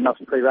gone to the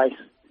Nelson pre-race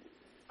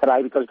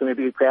today because it's going to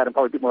be a big crowd and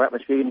probably a bit more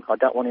atmosphere. I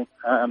don't want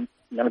him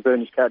to burn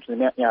his courage in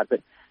the Mountain Yard,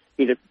 but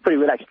he's a pretty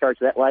relaxed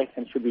character that way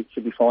and should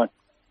be fine.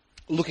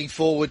 Looking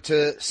forward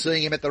to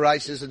seeing him at the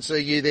races and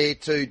seeing you there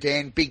too,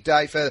 Dan. Big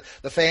day for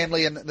the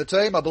family and the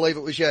team. I believe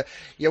it was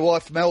your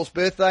wife Mel's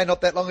birthday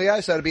not that long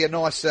ago, so it'll be a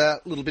nice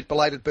little bit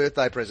belated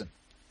birthday present.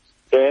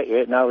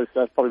 Yeah, no, it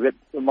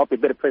might be a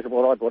better present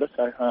than what I bought it,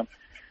 so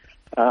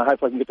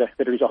hopefully I can get a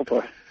better result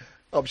for it.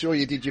 I'm sure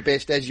you did your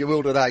best, as you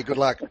will today. Good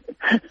luck.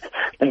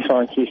 Thanks,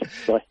 Ryan. Cheers.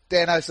 Bye.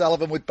 Dan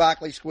O'Sullivan with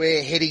Berkeley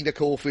Square heading to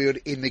Caulfield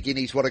in the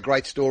Guineas. What a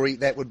great story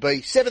that would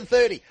be.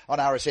 7:30 on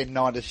RSN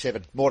 9 to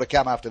 7. More to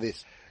come after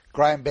this.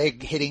 Graham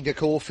Begg heading to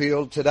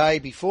Caulfield today.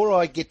 Before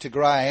I get to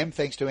Graham,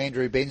 thanks to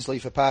Andrew Bensley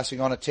for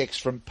passing on a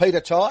text from Peter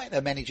Tighe, the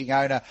managing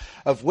owner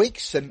of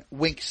Winx, and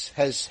Winx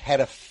has had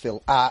a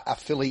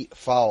filly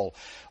foal.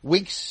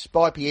 Winx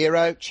by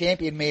Piero,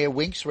 champion mare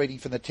Winx, reading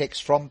from the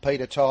text from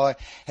Peter Tighe,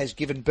 has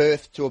given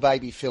birth to a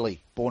baby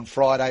filly, born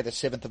Friday the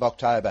 7th of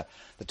October.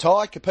 The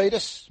Tighe,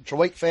 Capitas, and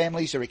Treweek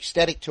families are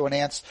ecstatic to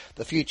announce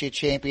the future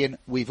champion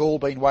we've all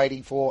been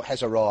waiting for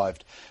has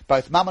arrived.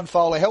 Both mum and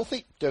foal are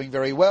healthy, doing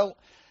very well.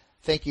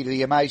 Thank you to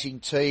the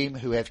amazing team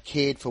who have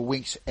cared for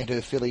Winx and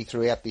her filly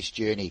throughout this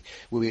journey.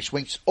 We wish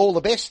Winx all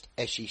the best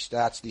as she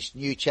starts this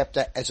new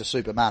chapter as a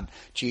super mum.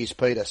 Cheers,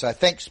 Peter. So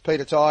thanks,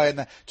 Peter Tighe and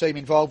the team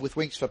involved with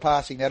Winx for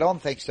passing that on.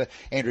 Thanks to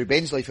Andrew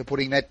Bensley for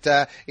putting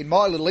that in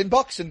my little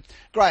inbox. And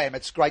Graham,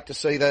 it's great to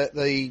see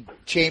the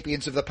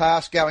champions of the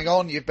past going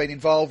on. You've been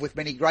involved with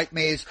many great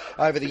mares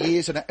over the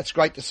years, and it's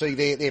great to see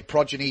their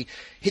progeny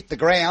hit the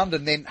ground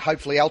and then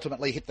hopefully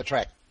ultimately hit the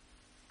track.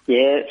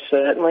 Yeah,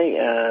 certainly.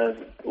 A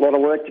lot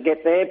of work to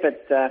get there,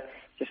 but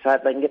just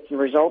hope they can get some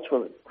results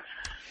with it.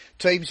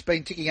 Team's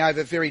been ticking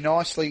over very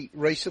nicely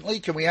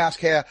recently. Can we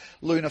ask how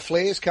Luna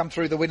Flair's come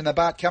through the win in the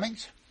Bart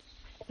Cummings?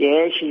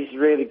 Yeah, she's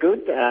really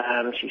good.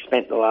 She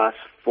spent the last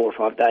 4 or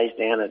 5 days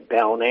down at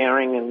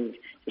Balnarring and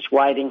just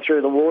wading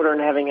through the water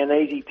and having an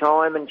easy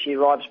time, and she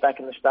arrives back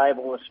in the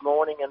stable this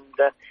morning,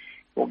 and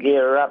we'll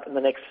gear her up in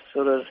the next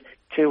sort of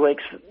 2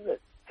 weeks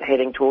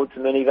heading towards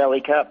the Moonee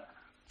Valley Cup.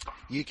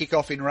 You kick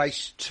off in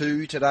race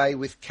 2 today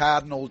with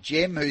Cardinal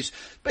Gem, who's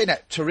been a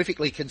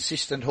terrifically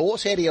consistent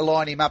horse. How do you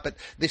line him up at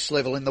this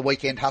level in the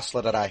Weekend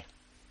Hustler today?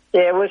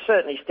 Yeah, we've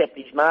certainly stepped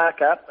his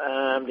mark up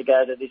to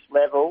go to this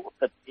level,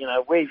 but,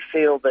 we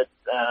feel that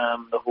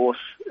the horse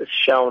has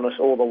shown us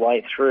all the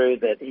way through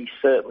that he's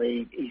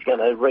going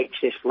to reach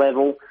this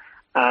level.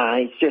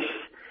 He's just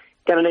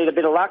going to need a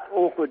bit of luck,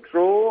 awkward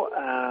draw,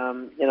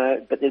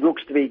 but it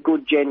looks to be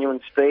good,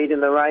 genuine speed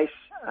in the race.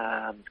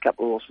 There's a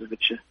couple of horses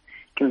which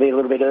can be a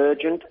little bit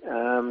urgent.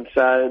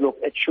 So, look,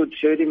 it should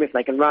suit him if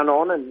they can run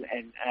on and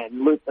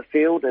loop the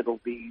field.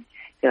 It'll be,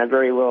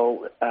 very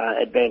well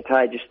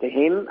advantageous to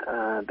him.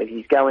 But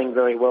he's going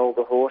very well,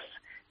 the horse.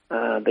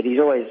 But he's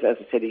always, as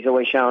I said, he's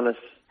always shown us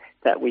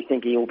that we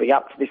think he will be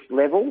up to this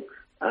level.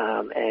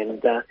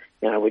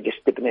 We're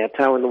just dipping our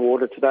toe in the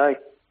water today.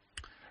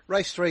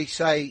 Race 3,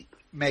 say,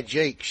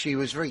 Magique, she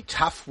was very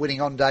tough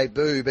winning on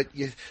debut, but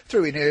you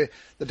threw in her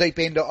the deep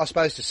end, I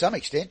suppose, to some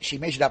extent. She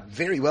measured up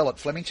very well at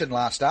Flemington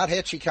last start.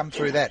 How'd she come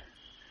through that?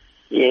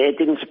 Yeah, it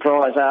didn't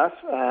surprise us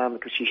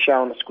because she's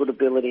shown us good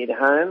ability at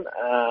home.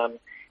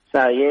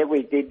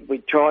 We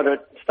tried her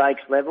at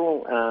stakes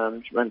level.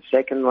 She ran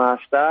second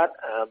last start.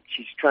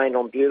 She's trained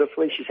on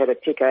beautifully. She's had a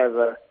tick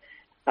over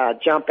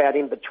jump out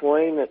in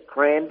between at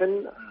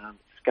Cranbourne.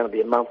 It's going to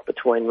be a month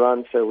between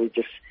runs, so we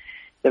just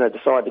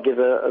decided to give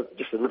her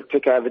just a little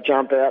tick over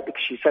jump out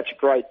because she's such a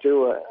great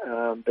doer.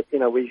 But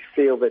we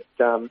feel that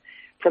from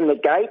the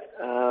gate,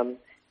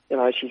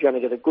 she's going to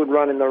get a good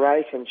run in the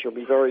race and she'll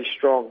be very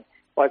strong.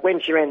 Like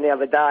when she ran the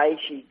other day,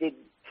 she did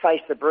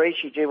face the breeze.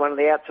 She drew one of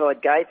the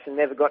outside gates and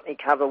never got any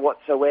cover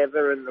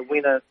whatsoever, and the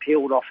winner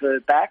peeled off her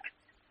back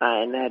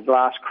and had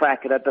last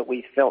crack at it. But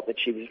we felt that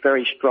she was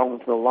very strong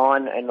to the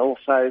line, and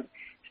also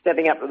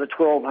stepping up to the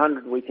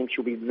 1200, we think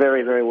she'll be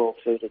very, very well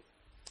suited.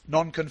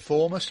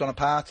 Non-conformist on a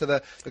path to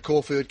the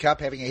Caulfield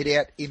Cup, having a hit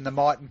out in the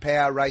Might and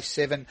Power Race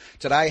 7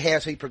 today.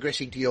 How's he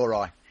progressing to your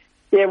eye?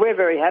 Yeah, we're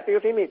very happy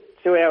with him.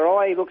 To our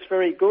eye, he looks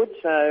very good.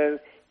 So,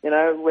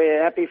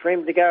 we're happy for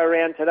him to go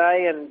around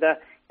today, and,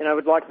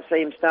 we'd like to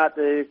see him start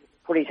to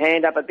put his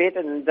hand up a bit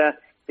and,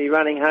 be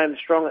running home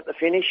strong at the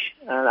finish,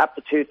 up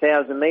to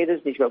 2,000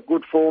 metres. He's got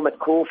good form at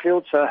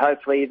Caulfield, so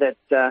hopefully that,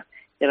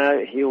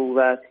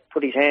 he'll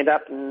put his hand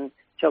up and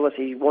tell us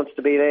he wants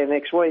to be there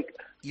next week.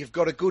 You've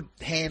got a good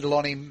handle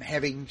on him,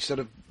 having sort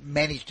of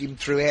managed him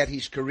throughout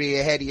his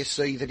career. How do you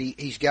see that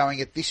he's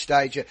going at this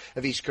stage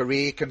of his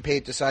career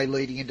compared to, say,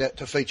 leading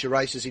into feature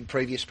races in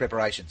previous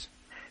preparations?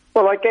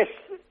 Well, I guess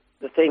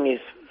the thing is,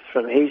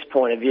 from his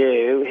point of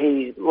view,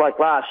 he, like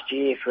last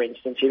year, for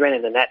instance, he ran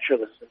in the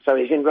naturalists, so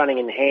he's been running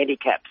in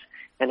handicaps,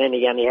 and then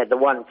he only had the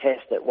one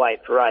test at Weight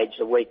for Age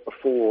the week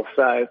before,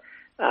 so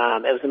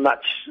it was a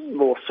much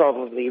more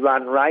solidly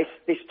run race.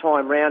 This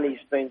time round, he's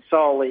been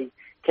solely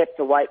kept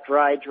to Weight for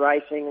Age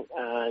racing.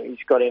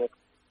 He's got in,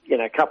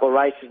 a couple of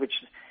races which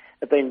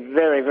have been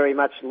very, very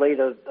much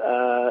leader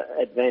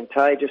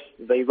advantageous.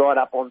 Be right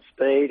up on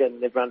speed,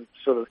 and they've run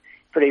sort of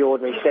pretty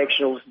ordinary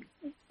sectionals,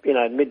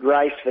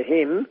 mid-race for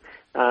him.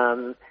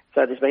 So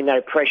there's been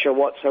no pressure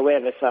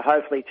whatsoever. So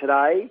hopefully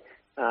today,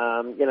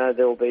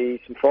 there'll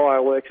be some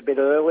fireworks a bit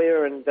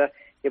earlier, and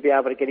he'll be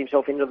able to get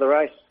himself into the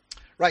race.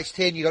 Race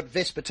 10, you've got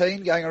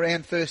Vespertine going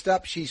around first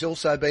up. She's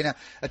also been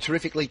a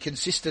terrifically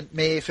consistent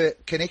mare for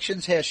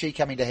Connections. How's she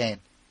coming to hand?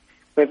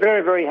 We're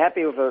very, very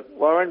happy with her,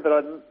 Warren, but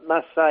I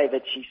must say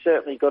that she's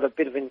certainly got a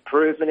bit of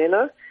improvement in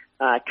her.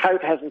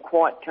 Coat hasn't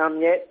quite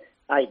come yet.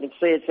 You can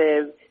see it's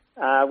there.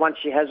 Once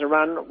she has a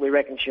run, we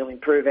reckon she'll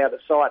improve out of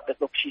sight. But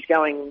look, she's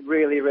going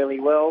really, really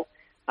well.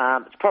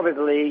 It's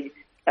probably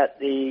at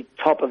the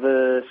top of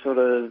the sort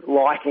of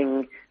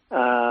liking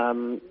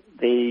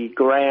the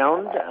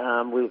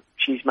ground.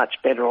 She's much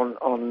better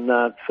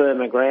on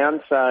firmer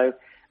ground. So,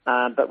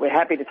 but we're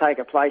happy to take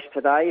her place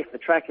today. If the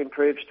track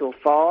improves to a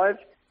 5,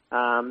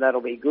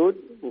 that'll be good.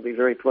 We'll be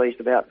very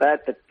pleased about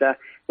that. But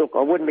look,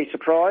 I wouldn't be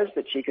surprised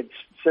that she could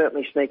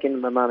certainly sneak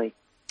into the money.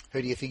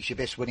 Who do you think's your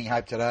best winning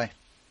hope today?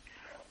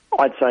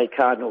 I'd say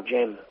Cardinal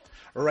Gem.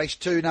 Race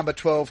 2, number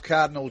 12,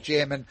 Cardinal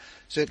Gem, and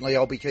certainly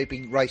I'll be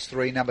keeping race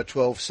 3, number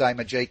 12,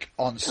 Samajeek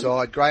on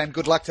side. Graham,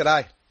 good luck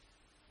today.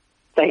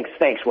 Thanks,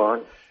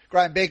 Warren.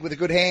 Graham Begg with a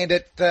good hand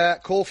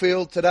at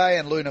Caulfield today,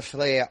 and Luna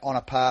Flair on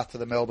a path to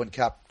the Melbourne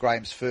Cup,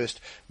 Graham's first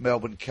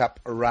Melbourne Cup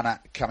runner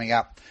coming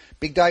up.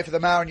 Big day for the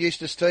Maher and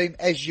Eustace team,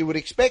 as you would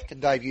expect,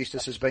 and Dave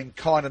Eustace has been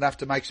kind enough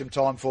to make some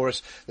time for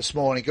us this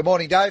morning. Good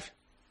morning, Dave.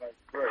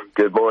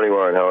 Good morning,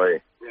 Warren. How are you?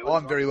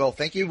 I'm very well,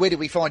 thank you. Where did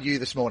we find you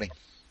this morning?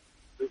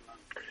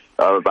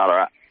 I'm at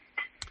Ballarat.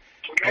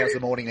 How's the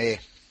morning there?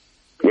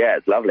 Yeah,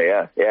 it's lovely,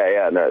 yeah.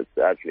 No, it's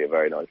actually a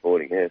very nice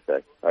morning here,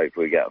 so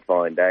hopefully we get a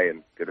fine day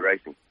and good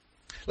racing.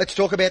 Let's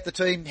talk about the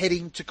team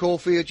heading to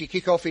Caulfield. You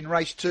kick off in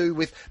race 2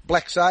 with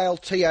Black Sail,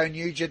 T.O.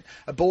 Nugent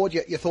aboard.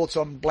 Your thoughts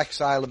on Black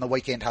Sail and the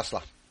weekend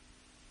hustler?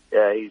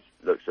 Yeah, he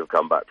looks to have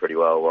come back pretty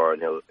well, Warren.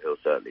 He'll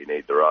certainly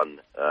need the run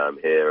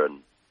here,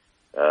 and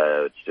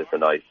it's just a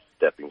nice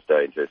stepping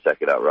stone to a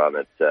second out run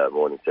at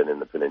Mornington in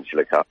the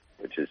Peninsula Cup,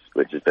 which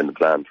has been the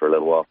plan for a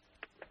little while.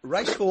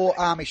 Race 4,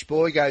 Amish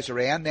Boy goes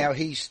around. Now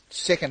he's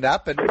second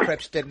up and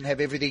perhaps didn't have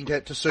everything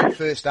to suit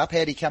first up. How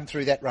did he come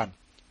through that run?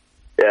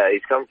 Yeah,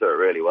 he's come through it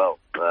really well.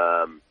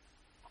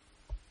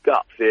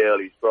 Gut feel,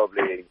 he's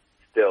probably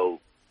still,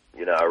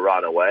 a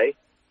run away.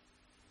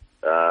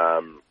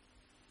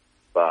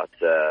 But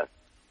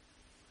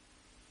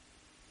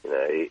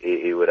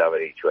he would have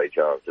an each-way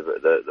chance.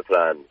 The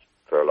plan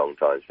for a long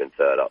time has been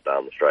third up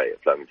down the straight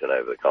at Flemington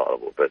over the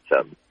Carnival, but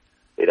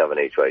he'd have an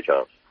each-way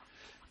chance.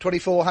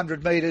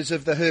 2,400 metres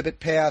of the Herbert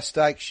Power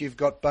Stakes. You've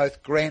got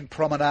both Grand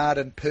Promenade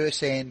and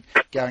Persan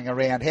going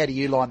around. How do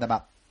you line them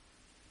up?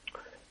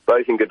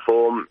 Both in good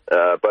form.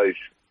 Both,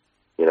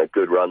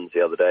 good runs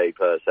the other day.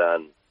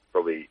 Persan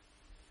probably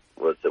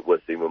was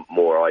the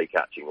more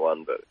eye-catching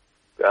one, but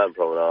Grand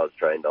Promenade's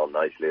trained on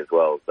nicely as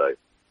well. So,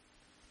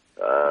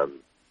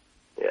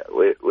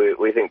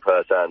 we think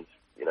Persan's,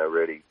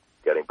 really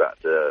getting back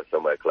to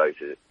somewhere close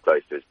to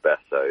his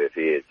best. So if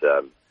he is,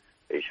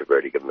 he should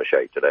really give him a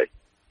shake today.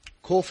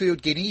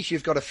 Caulfield Guineas,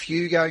 you've got a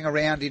few going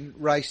around in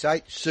race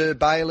 8. Sir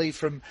Bailey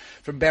from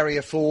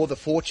Barrier 4, the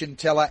Fortune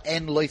Teller,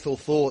 and Lethal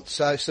Thought.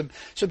 So some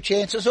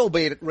chances,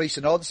 albeit at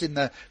recent odds, in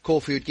the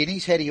Caulfield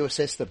Guineas. How do you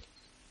assess them?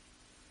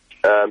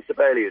 Sir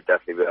Bailey has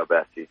definitely been our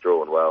best. He's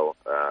drawn well.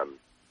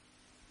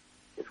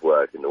 His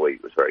work in the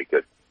week was very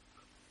good,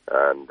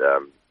 and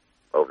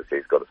obviously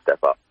he's got to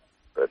step up.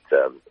 But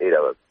he'd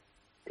have a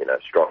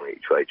strong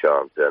each-way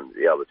chance, and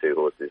the other two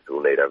horses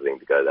will need everything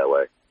to go their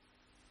way.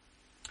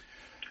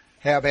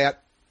 How about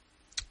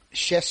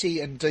Chassis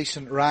and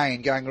Decent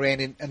Rain going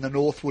around in the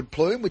Northwood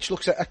Plume, which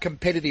looks a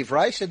competitive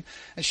race? And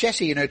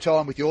Chassis, in her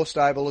time with your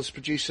stable, has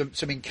produced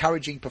some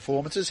encouraging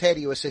performances. How do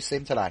you assess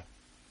them today?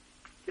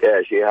 Yeah,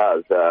 she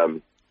has.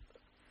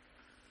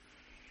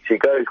 She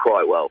goes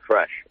quite well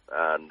fresh,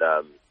 and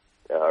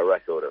her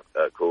record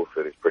at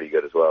Caulfield is pretty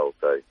good as well.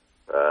 So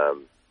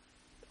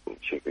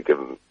she could give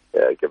them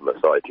a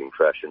sighting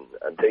fresh,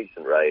 and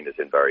Decent Rain is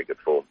in very good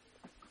form.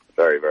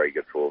 Very, very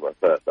good form. Her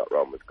first up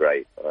run was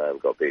great.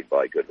 Got beat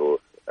by a good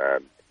horse.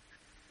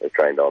 They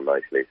trained on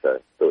nicely, so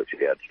thought she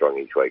had strong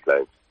each-way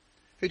claims.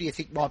 Who do you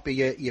think might be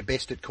your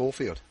best at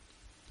Caulfield?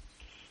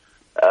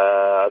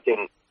 I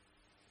think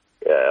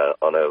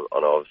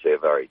on obviously a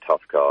very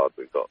tough card,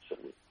 we've got some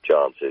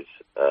chances.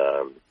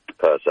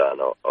 Persan,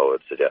 I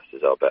would suggest,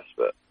 is our best,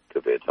 but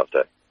could be a tough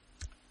day.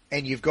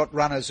 And you've got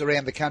runners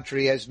around the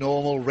country as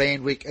normal: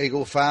 Randwick,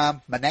 Eagle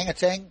Farm,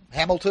 Manangatang,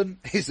 Hamilton.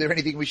 Is there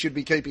anything we should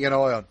be keeping an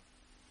eye on?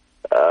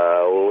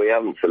 Well, we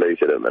haven't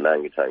saluted at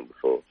Manangatang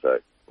before, so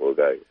we'll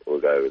go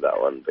with that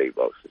one.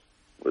 V-Box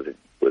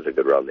was a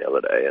good run the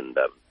other day, and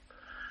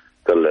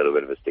got a little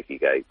bit of a sticky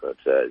gait, but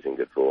is in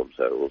good form,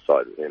 so we'll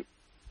side with him.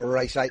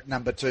 Race 8,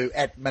 number 2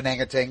 at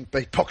Manangatang.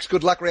 V-Box.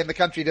 Good luck around the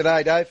country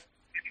today, Dave.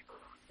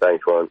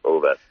 Thanks, Warren.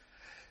 All the best.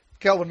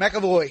 Kelvin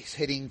McAvoy's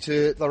heading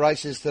to the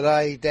races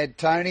today, Dad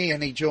Tony,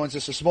 and he joins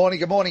us this morning.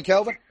 Good morning,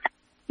 Kelvin.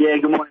 Yeah,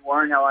 good morning,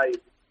 Warren. How are you?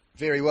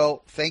 Very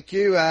well, thank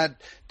you.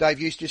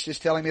 Dave Eustace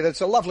just telling me that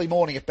it's a lovely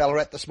morning at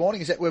Ballarat this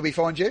morning. Is that where we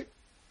find you?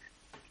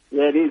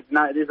 Yeah, it is.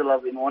 No, it is a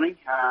lovely morning.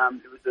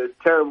 It was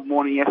a terrible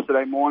morning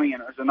yesterday morning,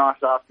 and it was a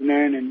nice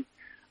afternoon, and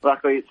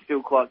luckily it's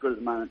still quite good at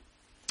the moment.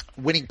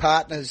 Winning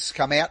Partners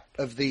come out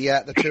of the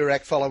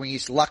Toorak following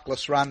his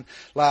luckless run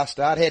last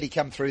start. How did he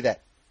come through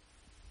that?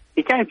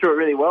 He came through it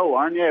really well,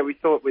 Warren. Yeah, we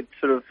thought we'd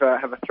sort of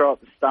have a throw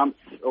at the stumps,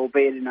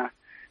 albeit in a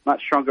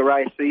much stronger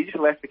race. So he just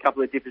left a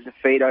couple of dippers of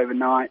feed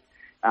overnight,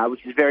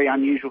 which is very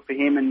unusual for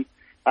him,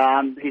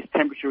 and his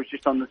temperature was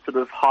just on the sort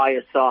of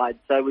higher side.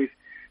 So we've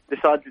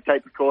decided to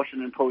take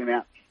precaution and pull him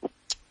out.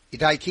 Your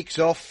day kicks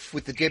off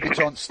with the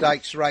Debutante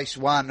Stakes Race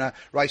 1, a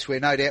race where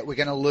no doubt we're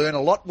going to learn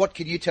a lot. What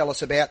can you tell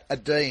us about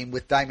Adeem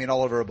with Damien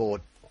Oliver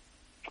aboard?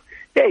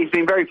 Yeah, he's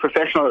been very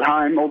professional at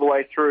home all the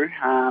way through.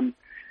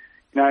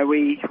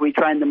 We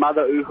trained the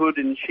mother, Uhud,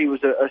 and she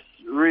was a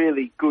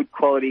really good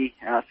quality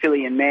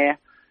filly and mare,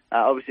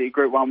 obviously a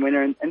Group 1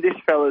 winner. And this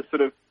fella's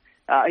sort of,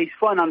 he's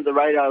flown under the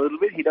radar a little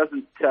bit. He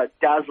doesn't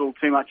dazzle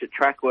too much at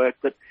track work,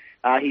 but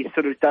he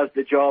sort of does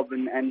the job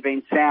and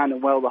been sound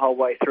and well the whole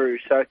way through.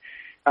 So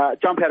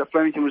jump out of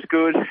Flemington was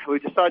good. We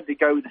decided to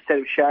go with a set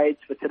of shades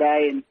for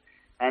today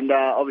and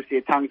obviously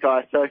a tongue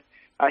tie. So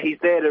he's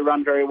there to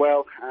run very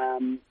well.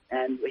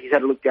 And he's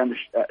had a look down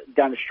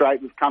the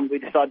straight. We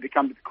decided to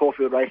come to the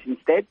Caulfield race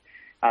instead.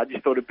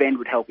 Just thought a bend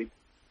would help him.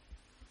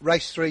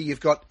 Race 3,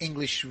 you've got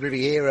English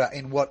Riviera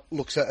in what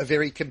looks a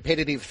very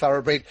competitive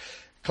thoroughbred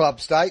club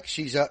stake.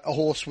 She's a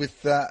horse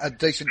with a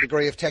decent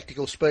degree of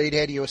tactical speed.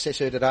 How do you assess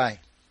her today?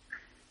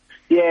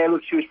 Yeah,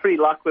 look, she was pretty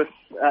luckless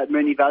at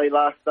Moonee Valley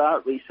last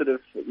start. We sort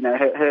of,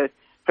 her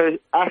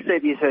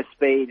asset is her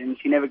speed, and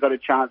she never got a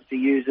chance to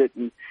use it,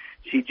 and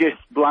she just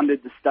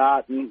blundered the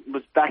start and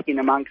was back in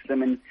amongst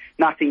them, and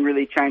nothing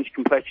really changed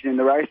complexion in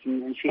the race,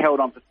 and she held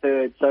on for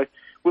third. So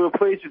we were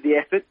pleased with the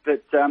effort,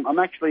 but I'm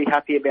actually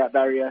happy about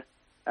barrier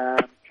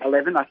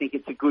 11. I think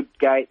it's a good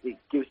gate. It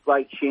gives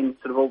Blake Shin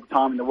sort of all the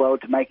time in the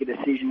world to make a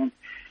decision.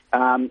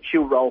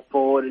 She'll roll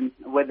forward, and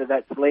whether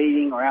that's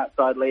leading or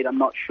outside lead, I'm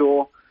not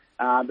sure.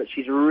 But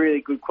she's a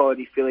really good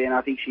quality filly, and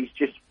I think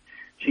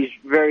she's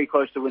very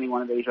close to winning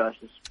one of these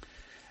races.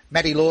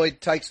 Matty Lloyd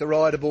takes the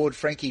ride aboard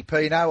Frankie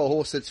Pino, a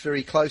horse that's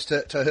very close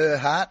to her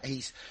heart.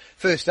 He's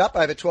first up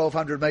over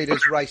 1,200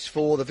 metres, race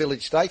 4, the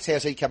Village Stakes.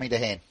 How's he coming to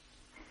hand?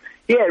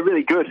 Yeah,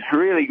 really good,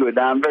 really good.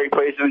 I'm very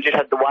pleased with him. Just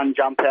had the one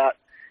jump out.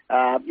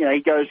 He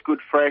goes good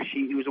fresh.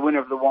 He was a winner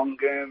of the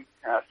Wangoom,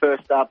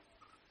 first up.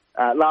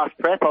 Last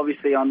prep,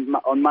 obviously on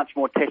much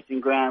more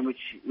testing ground,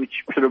 which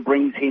sort of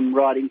brings him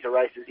right into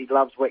races. He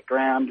loves wet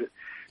ground,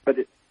 but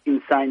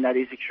in saying that,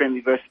 he's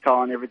extremely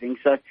versatile and everything.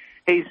 So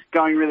he's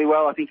going really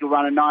well. I think he'll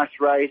run a nice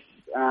race.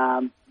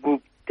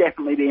 Will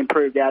definitely be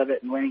improved out of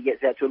it, and when he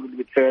gets out to a little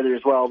bit further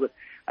as well. But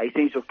he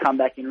seems to have come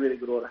back in really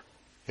good order.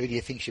 Who do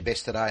you think's your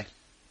best today?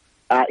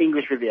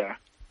 English Riviera.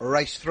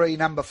 Race 3,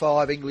 number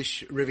 5,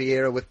 English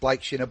Riviera with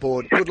Blake Shin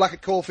aboard. Good luck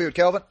at Caulfield,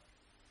 Kelvin.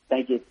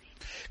 Thank you.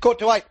 Court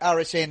to 8,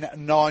 RSN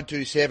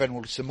 927.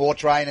 With some more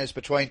trainers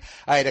between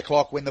 8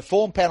 o'clock when the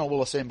form panel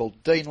will assemble.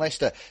 Dean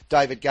Lester,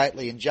 David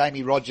Gately and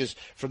Jamie Rogers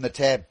from the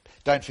Tab.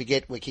 Don't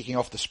forget, we're kicking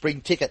off the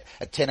spring ticket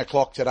at 10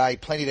 o'clock today.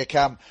 Plenty to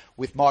come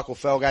with Michael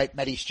Felgate,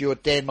 Matty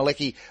Stewart, Dan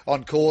Malecki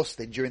on course.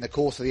 Then during the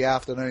course of the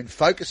afternoon,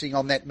 focusing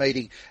on that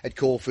meeting at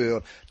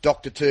Caulfield,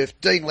 Dr. Turf,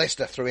 Dean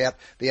Lester throughout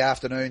the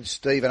afternoon,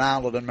 Stephen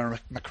Arnold and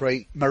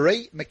Marie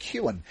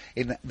McEwen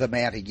in the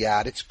mounting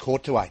yard. It's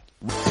Court to 8.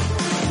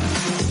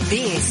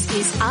 This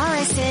is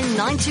RSN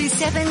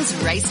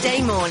 927's Race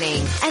Day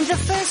Morning and the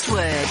First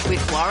Word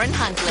with Warren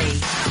Huntley.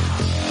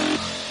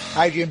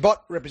 Adrian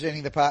Bott,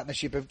 representing the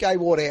partnership of Gai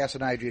Waterhouse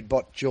and Adrian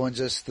Bott,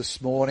 joins us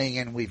this morning,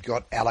 and we've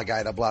got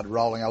Alligator Blood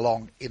rolling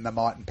along in the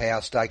Might and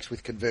Power Stakes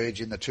with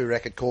Converge in the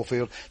Toorak at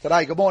Caulfield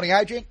today. Good morning,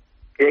 Adrian.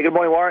 Yeah, good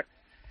morning, Warren.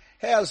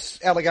 How's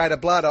Alligator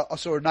Blood? I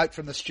saw a note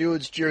from the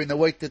stewards during the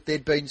week that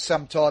there'd been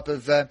some type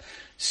of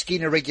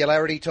skin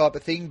irregularity type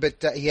of thing,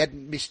 but he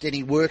hadn't missed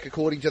any work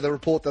according to the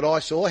report that I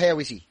saw. How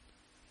is he?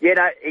 Yeah,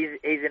 no,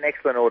 he's in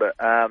excellent order.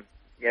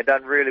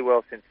 Done really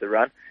well since the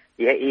run.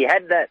 He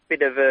had that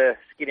bit of a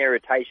skin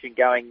irritation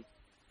going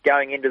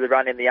into the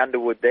run in the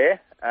Underwood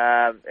there,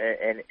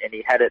 and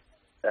he had it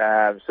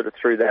sort of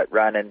through that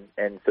run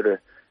and sort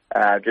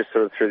of just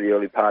sort of through the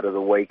early part of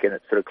the week, and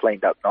it sort of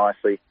cleaned up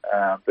nicely,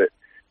 but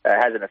it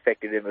hasn't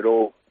affected him at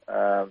all.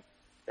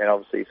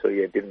 obviously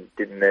didn't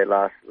in their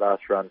last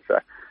run. So,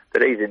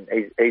 but he's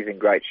in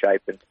great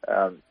shape,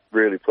 and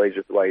really pleased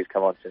with the way he's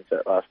come on since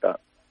that last start.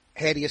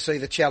 How do you see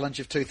the challenge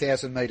of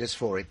 2,000 metres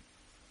for him?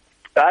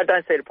 I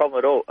don't see the problem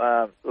at all.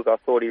 Look, I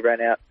thought he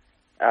ran out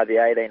the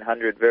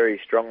 1,800 very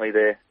strongly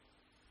there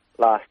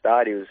last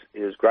start. He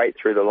was great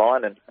through the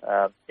line, and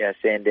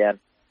Sandown,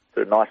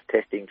 sort of nice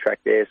testing track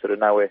there, sort of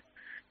nowhere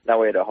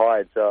to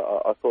hide.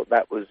 So I thought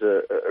that was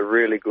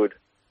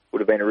would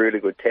have been a really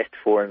good test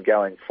for him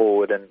going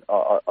forward, and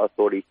I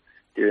thought he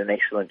did an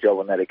excellent job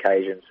on that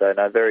occasion. So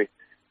no,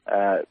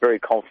 very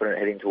confident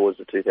heading towards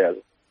the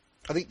 2,000.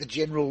 I think the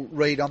general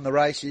read on the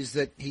race is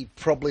that he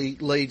probably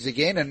leads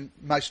again, and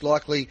most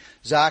likely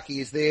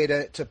Zaaki is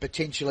there to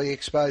potentially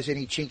expose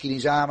any chink in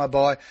his armour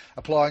by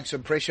applying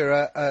some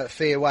pressure a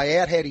fair way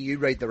out. How do you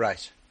read the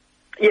race?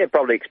 Yeah,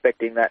 probably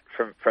expecting that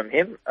from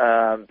him,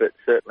 but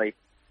certainly,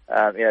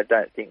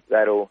 don't think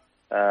that'll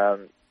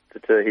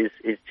deter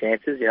his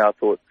chances. I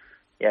thought,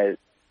 the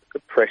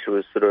pressure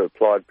was sort of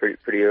applied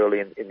pretty early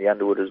in the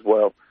Underwood as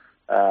well.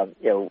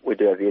 We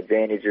do have the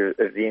advantage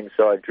of the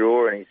inside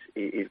draw, and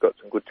he's got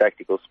some good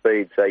tactical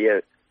speed. So,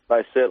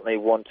 most certainly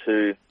want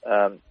to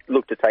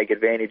look to take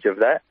advantage of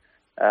that,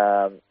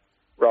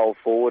 roll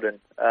forward, and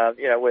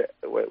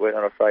we're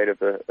not afraid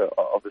of a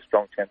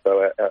strong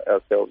tempo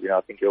ourselves.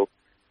 I think he'll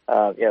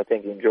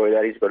enjoy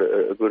that. He's got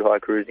a good high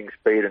cruising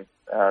speed and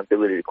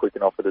ability to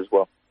quicken off it as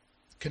well.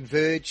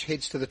 Converge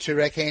heads to the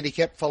Toorak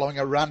Handicap following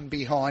a run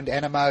behind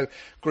Animo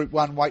Group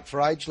 1 weight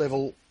for age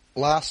level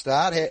last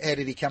start. How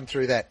did he come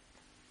through that?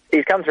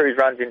 He's come through his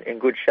runs in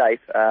good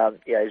shape.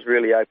 He's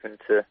really open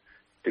to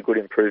good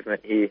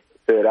improvement here.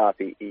 Third up,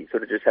 he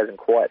sort of just hasn't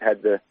quite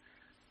had the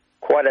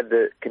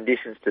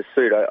conditions to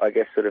suit. I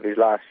guess sort of his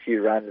last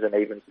few runs and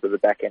even sort of the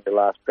back end of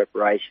last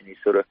preparation, he's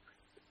sort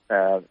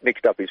of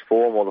mixed up his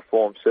form, or the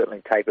form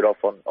certainly tapered off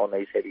on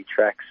these heavy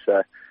tracks.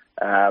 So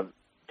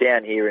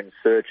down here in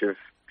search of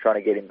trying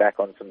to get him back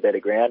on some better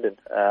ground, and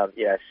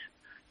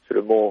sort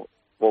of more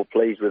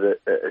pleased with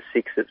a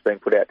 6 that's been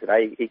put out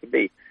today. He can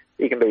be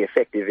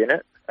effective in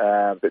it,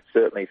 but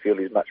certainly feel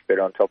he's much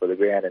better on top of the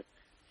ground. And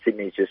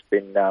Sydney's just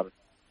been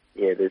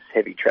there's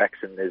heavy tracks,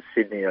 and there's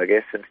Sydney, I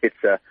guess, and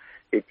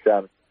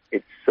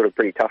it's sort of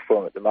pretty tough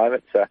for him at the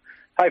moment. So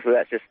hopefully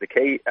that's just the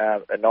key.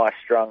 A nice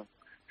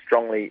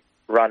strongly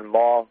run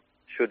mile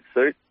should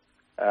suit.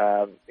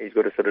 He's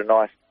got a sort of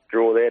nice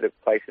draw there to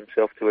place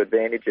himself to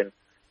advantage, and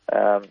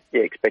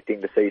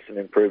expecting to see some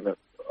improvement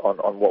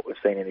on what we've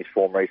seen in his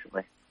form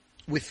recently.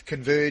 With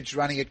Converge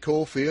running at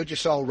Caulfield, your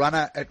sole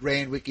runner at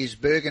Randwick is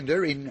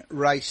Burgunder in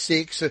race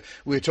 6.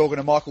 We were talking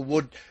to Michael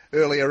Wood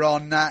earlier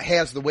on.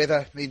 How's the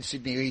weather in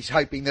Sydney? He's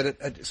hoping that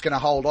it's going to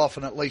hold off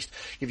and at least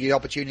give you the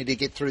opportunity to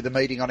get through the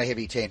meeting on a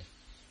heavy 10.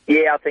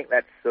 Yeah, I think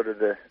that's sort of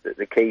the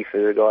key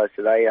for the guys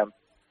today.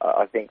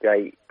 I think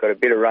they got a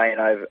bit of rain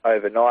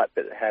overnight,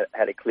 but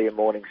had a clear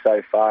morning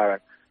so far,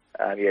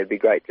 and it'd be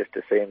great just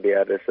to see him be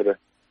able to sort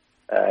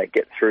of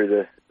get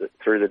through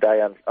the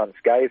day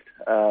unscathed.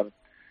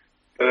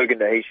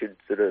 Burgunder, he should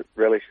sort of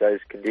relish those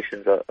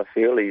conditions. I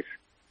feel his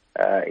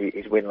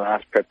win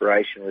last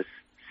preparation was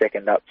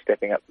second up,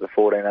 stepping up to the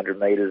 1,400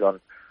 metres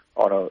on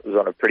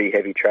a pretty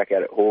heavy track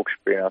out at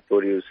Hawkesbury, and I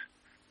thought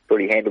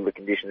he handled the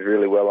conditions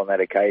really well on that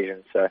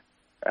occasion. So,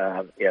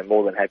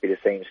 more than happy to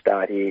see him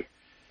start here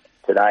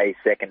today.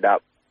 Second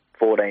up,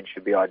 14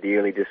 should be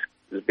ideal. He just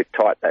was a bit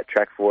tight that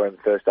track for him.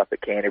 First up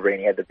at Canterbury, and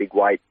he had the big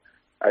weight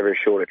over a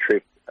shorter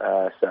trip.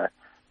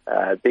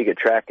 Bigger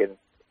track, and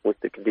with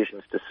the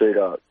conditions to suit,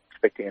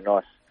 expecting a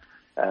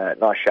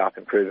nice sharp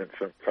improvement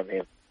from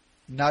him.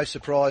 No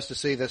surprise to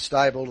see the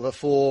stable, the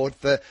Ford,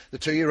 the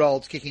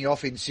 2-year-olds kicking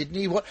off in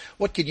Sydney.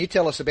 What can you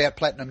tell us about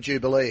Platinum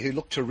Jubilee, who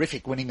looked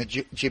terrific winning the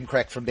Gym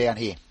Crack from down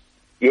here?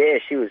 Yeah,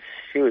 she was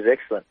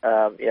excellent.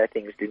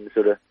 Things didn't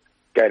sort of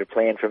go to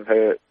plan from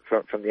her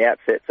from the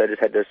outset, so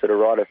just had to sort of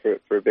ride her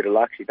for a bit of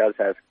luck. She does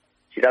have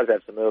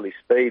some early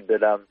speed,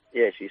 but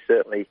she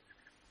certainly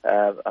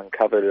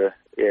uncovered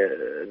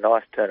a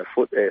nice turn of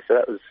foot there. So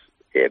that was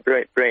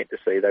brilliant to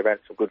see. They ran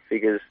some good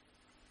figures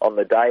on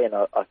the day, and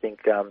I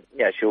think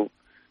she'll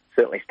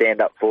certainly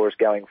stand up for us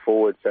going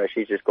forward. So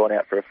she's just gone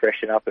out for a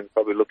freshen up, and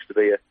probably looks to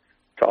be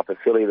a type of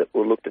filly that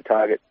we'll look to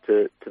target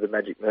to the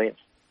Magic Millions.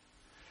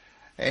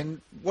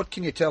 And what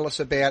can you tell us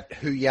about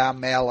Huya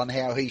Mal and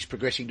how he's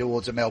progressing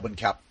towards a Melbourne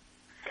Cup?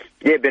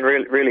 Yeah, been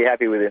really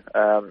happy with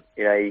him.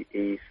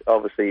 He's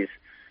obviously his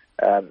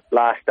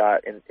last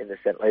start in the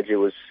St. Leger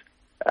was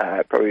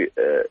probably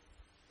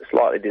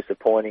slightly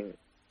disappointing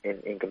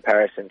in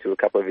comparison to a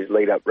couple of his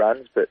lead-up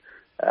runs, but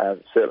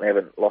certainly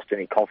haven't lost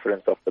any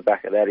confidence off the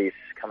back of that. He's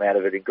come out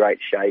of it in great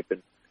shape,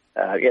 and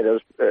there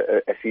was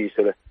a few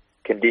sort of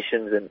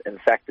conditions and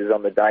factors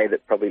on the day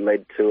that probably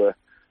led to a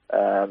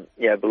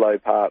below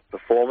par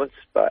performance,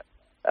 but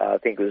I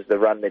think it was the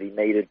run that he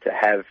needed to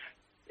have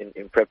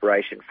in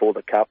preparation for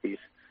the Cup. He's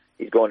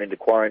gone into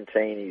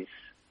quarantine.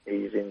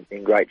 He's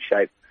in great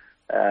shape.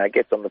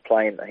 Gets on the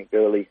plane, I think,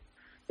 early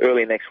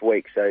next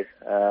week. So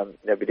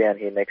they'll be down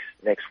here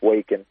next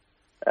week, and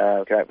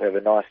can hopefully have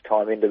a nice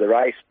time into the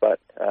race. But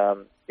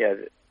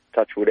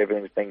touch wood,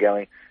 everything's been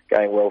going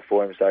well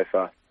for him so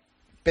far.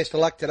 Best of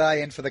luck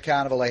today and for the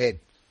carnival ahead.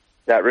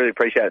 No, really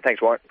appreciate it.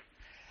 Thanks, Warren.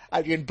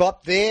 Adrian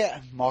Bott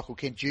there. Michael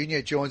Kent Jr.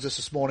 joins us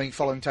this morning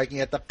following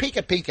taking out the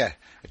Pinker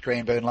at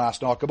Cranbourne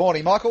last night. Good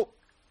morning, Michael.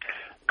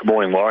 Good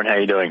morning, Warren. How are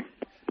you doing?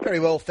 Very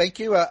well, thank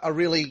you. A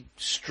really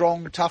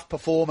strong, tough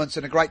performance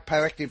and a great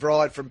proactive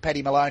ride from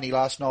Paddy Maloney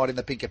last night in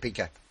the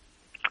Pinker.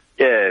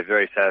 Yeah,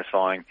 very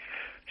satisfying.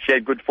 She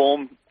had good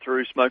form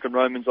through Smoke and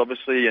Romans,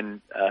 obviously,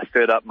 and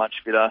third up, much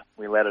fitter.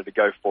 We allowed her to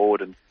go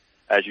forward, and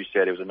as you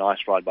said, it was a nice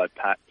ride by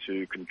Pat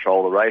to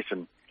control the race.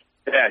 And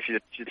yeah,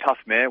 she's a tough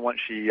mare. Once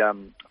she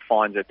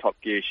finds her top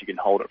gear, she can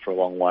hold it for a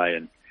long way.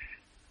 And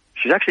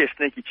she's actually a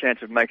sneaky chance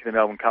of making the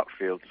Melbourne Cup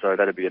field, so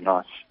that'd be a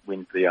nice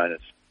win for the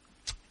owners.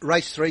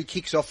 Race 3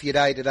 kicks off your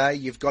day today.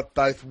 You've got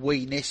both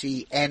Wee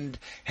Nessie and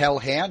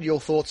Hellhound.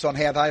 Your thoughts on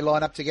how they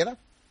line up together?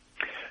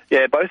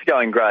 Yeah, both are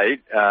going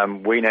great.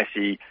 Wee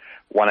Nessie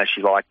won as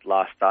she liked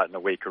last start in a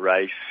weaker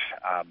race.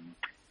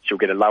 She'll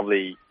get a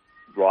lovely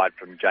ride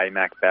from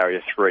J-Mac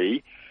Barrier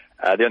 3.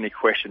 The only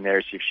question there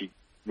is if she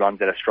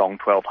runs at a strong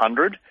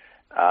 1200,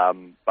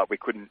 but we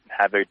couldn't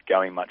have her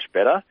going much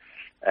better.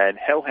 And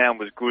Hellhound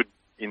was good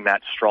in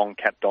that strong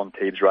Cap Don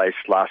Teebs race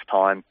last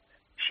time.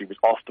 She was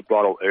off the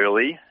bridle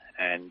early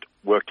and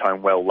worked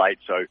home well late,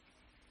 so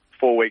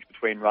 4 weeks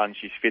between runs,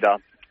 she's fitter,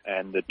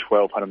 and the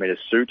 1200 metre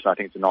suits. I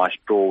think it's a nice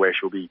draw where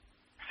she'll be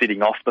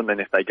sitting off them, and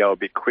if they go a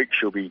bit quick,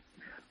 she'll be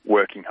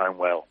working home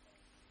well.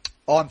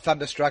 I'm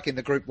thunderstruck in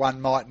the Group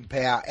 1 Might and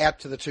Power, out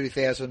to the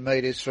 2,000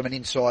 metres from an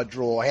inside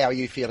draw. How are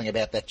you feeling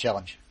about that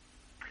challenge?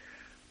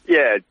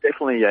 Yeah,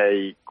 definitely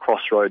a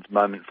crossroads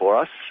moment for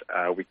us.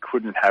 We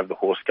couldn't have the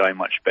horse going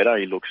much better.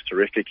 He looks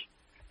terrific.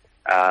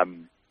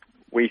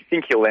 We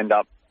think he'll end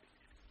up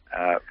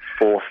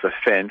fourth the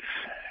fence.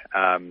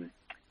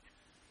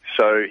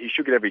 So he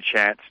should get every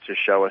chance to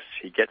show us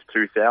he gets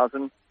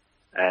 2,000.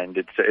 And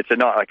it's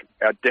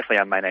definitely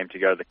our main aim to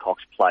go to the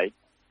Cox Plate.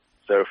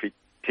 So if he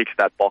ticks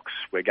that box,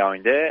 we're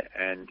going there.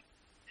 And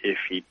if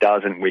he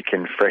doesn't, we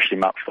can fresh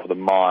him up for the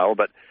mile.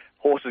 But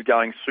horse is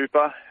going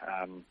super.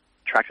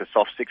 Tracks a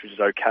soft 6, which is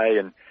okay.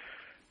 And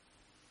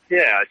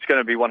yeah, it's going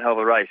to be one hell of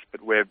a race,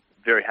 but we're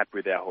very happy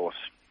with our horse.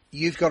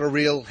 You've got a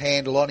real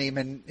handle on him,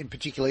 and in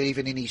particular,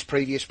 even in his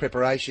previous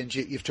preparations,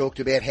 you've talked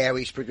about how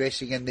he's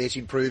progressing and there's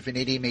improvement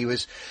in him. He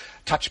was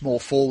a touch more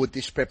forward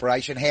this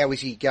preparation. How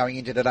is he going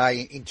into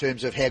today in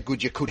terms of how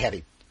good you could have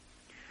him?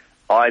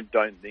 I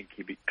don't think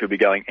he could be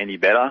going any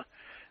better.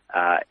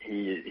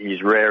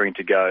 He's raring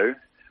to go.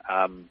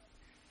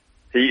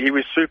 He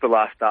was super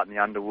last start in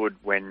the Underwood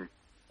when,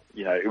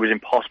 it was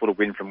impossible to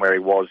win from where he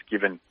was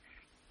given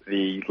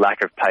the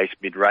lack of pace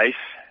mid-race,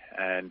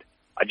 and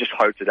I just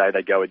hope today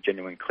they go a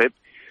genuine clip.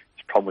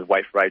 It's a problem with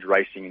weight for age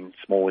racing in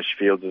smallish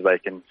fields is they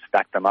can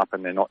stack them up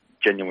and they're not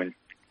genuine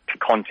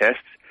contests.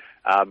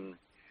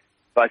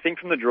 But I think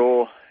from the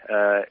draw,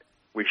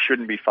 we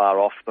shouldn't be far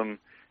off them.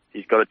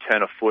 He's got to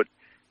turn a foot.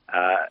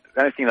 The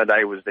only thing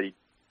today was that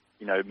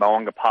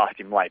Mo'unga passed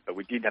him late, but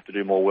we did have to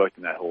do more work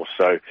than that horse.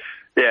 So,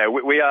 yeah,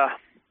 we are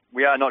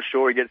not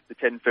sure he gets to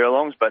 10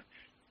 furlongs, but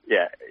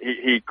yeah,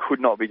 he could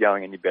not be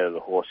going any better, the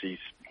horse.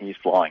 He's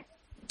flying.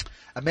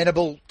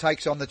 Amenable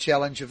takes on the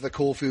challenge of the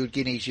Caulfield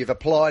Guineas. You've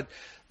applied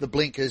the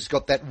blinkers,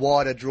 got that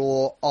wider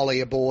draw,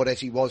 Ollie aboard as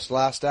he was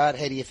last start.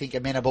 How do you think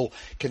Amenable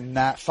can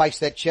face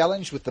that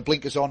challenge with the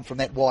blinkers on from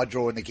that wide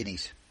draw in the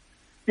Guineas?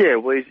 Yeah,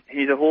 well,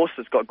 he's a horse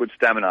that's got good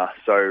stamina,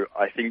 so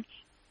I think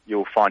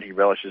you'll find he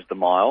relishes the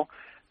mile.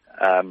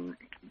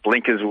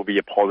 Blinkers will be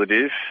a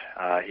positive.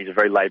 He's a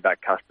very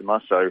laid-back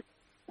customer, so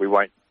we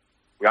won't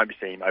be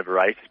seeing him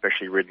over-race,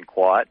 especially ridden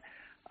quiet.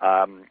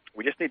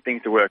 We just need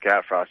things to work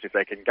out for us. If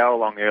they can go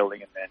along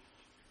early and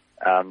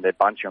then they're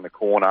bunching on the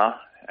corner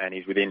and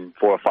he's within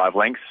 4 or 5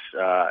 lengths,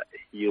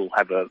 he'll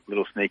have a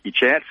little sneaky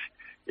chance.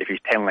 If he's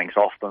 10 lengths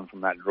off them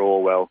from that draw,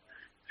 well,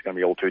 it's going to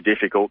be all too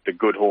difficult. The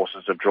good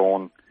horses have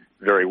drawn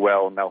very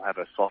well and they'll have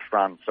a soft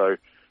run. So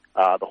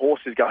the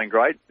horse is going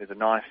great. There's a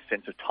nice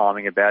sense of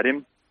timing about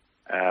him.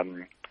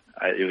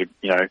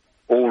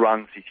 All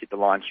runs he's hit the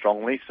line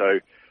strongly.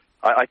 So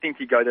I think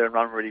he'd go there and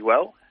run really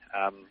well.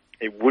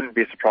 It wouldn't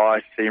be a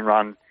surprise to see him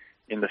run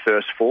in the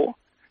first 4.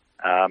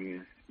 I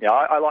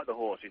like the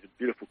horse. He's a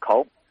beautiful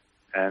colt,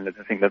 and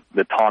I think that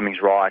the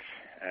timing's right,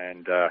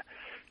 and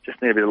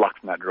just need a bit of luck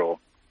from that draw.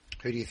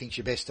 Who do you think's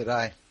your best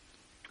today?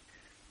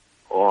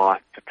 Oh,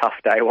 it's a tough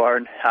day,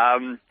 Warren.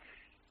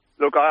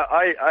 Look,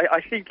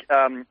 I think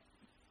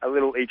a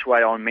little each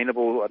way on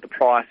Amenable. The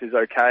price is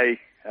okay,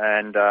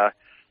 and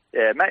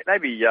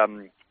maybe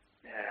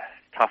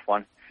tough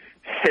one.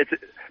 It's a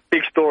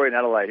Big Story in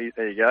Adelaide.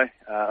 There you go.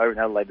 Over in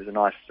Adelaide, there's a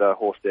nice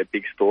horse there,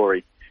 Big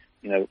Story.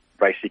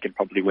 Race he can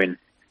probably win.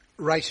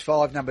 Race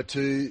 5, number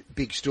 2,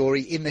 Big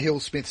Story, in the Hill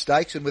Smith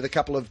Stakes, and with a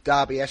couple of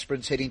Derby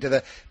aspirants heading to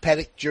the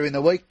paddock during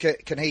the week.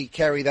 Can he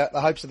carry the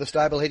hopes of the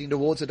stable heading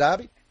towards the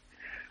Derby?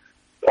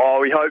 Oh,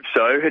 we hope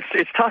so.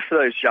 It's tough for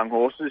those young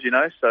horses,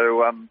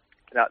 So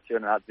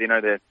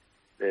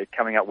they're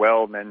coming up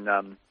well, and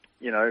then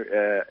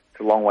it's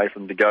a long way for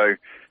them to go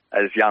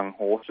as young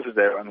horses.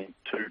 They're only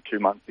two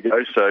months to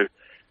go, so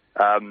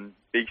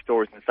Big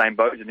Store is in the same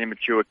boat. He's an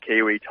immature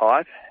Kiwi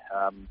type.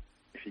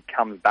 If he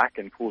comes back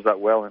and pulls that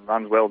well and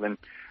runs well, then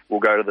we'll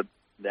go to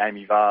the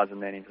Amy Vars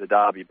and then into the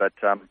Derby. But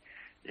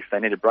if they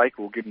need a break,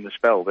 we'll give them the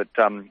spell. But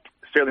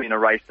certainly in a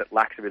race that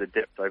lacks a bit of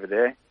depth over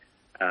there,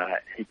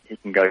 he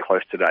can go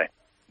close today.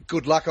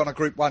 Good luck on a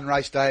Group 1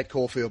 race day at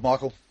Caulfield,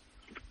 Michael.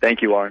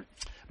 Thank you, Warren.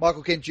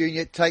 Michael Kent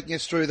Jr. taking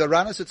us through the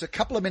runners. It's a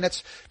couple of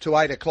minutes to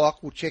 8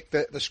 o'clock. We'll check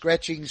the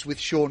scratchings with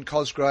Sean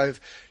Cosgrove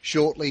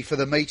shortly for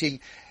the meeting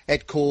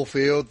at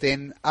Caulfield.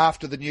 Then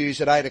after the news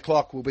at 8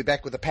 o'clock, we'll be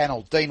back with the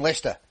panel. Dean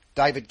Lester,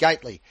 David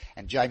Gately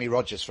and Jamie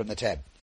Rogers from the Tab.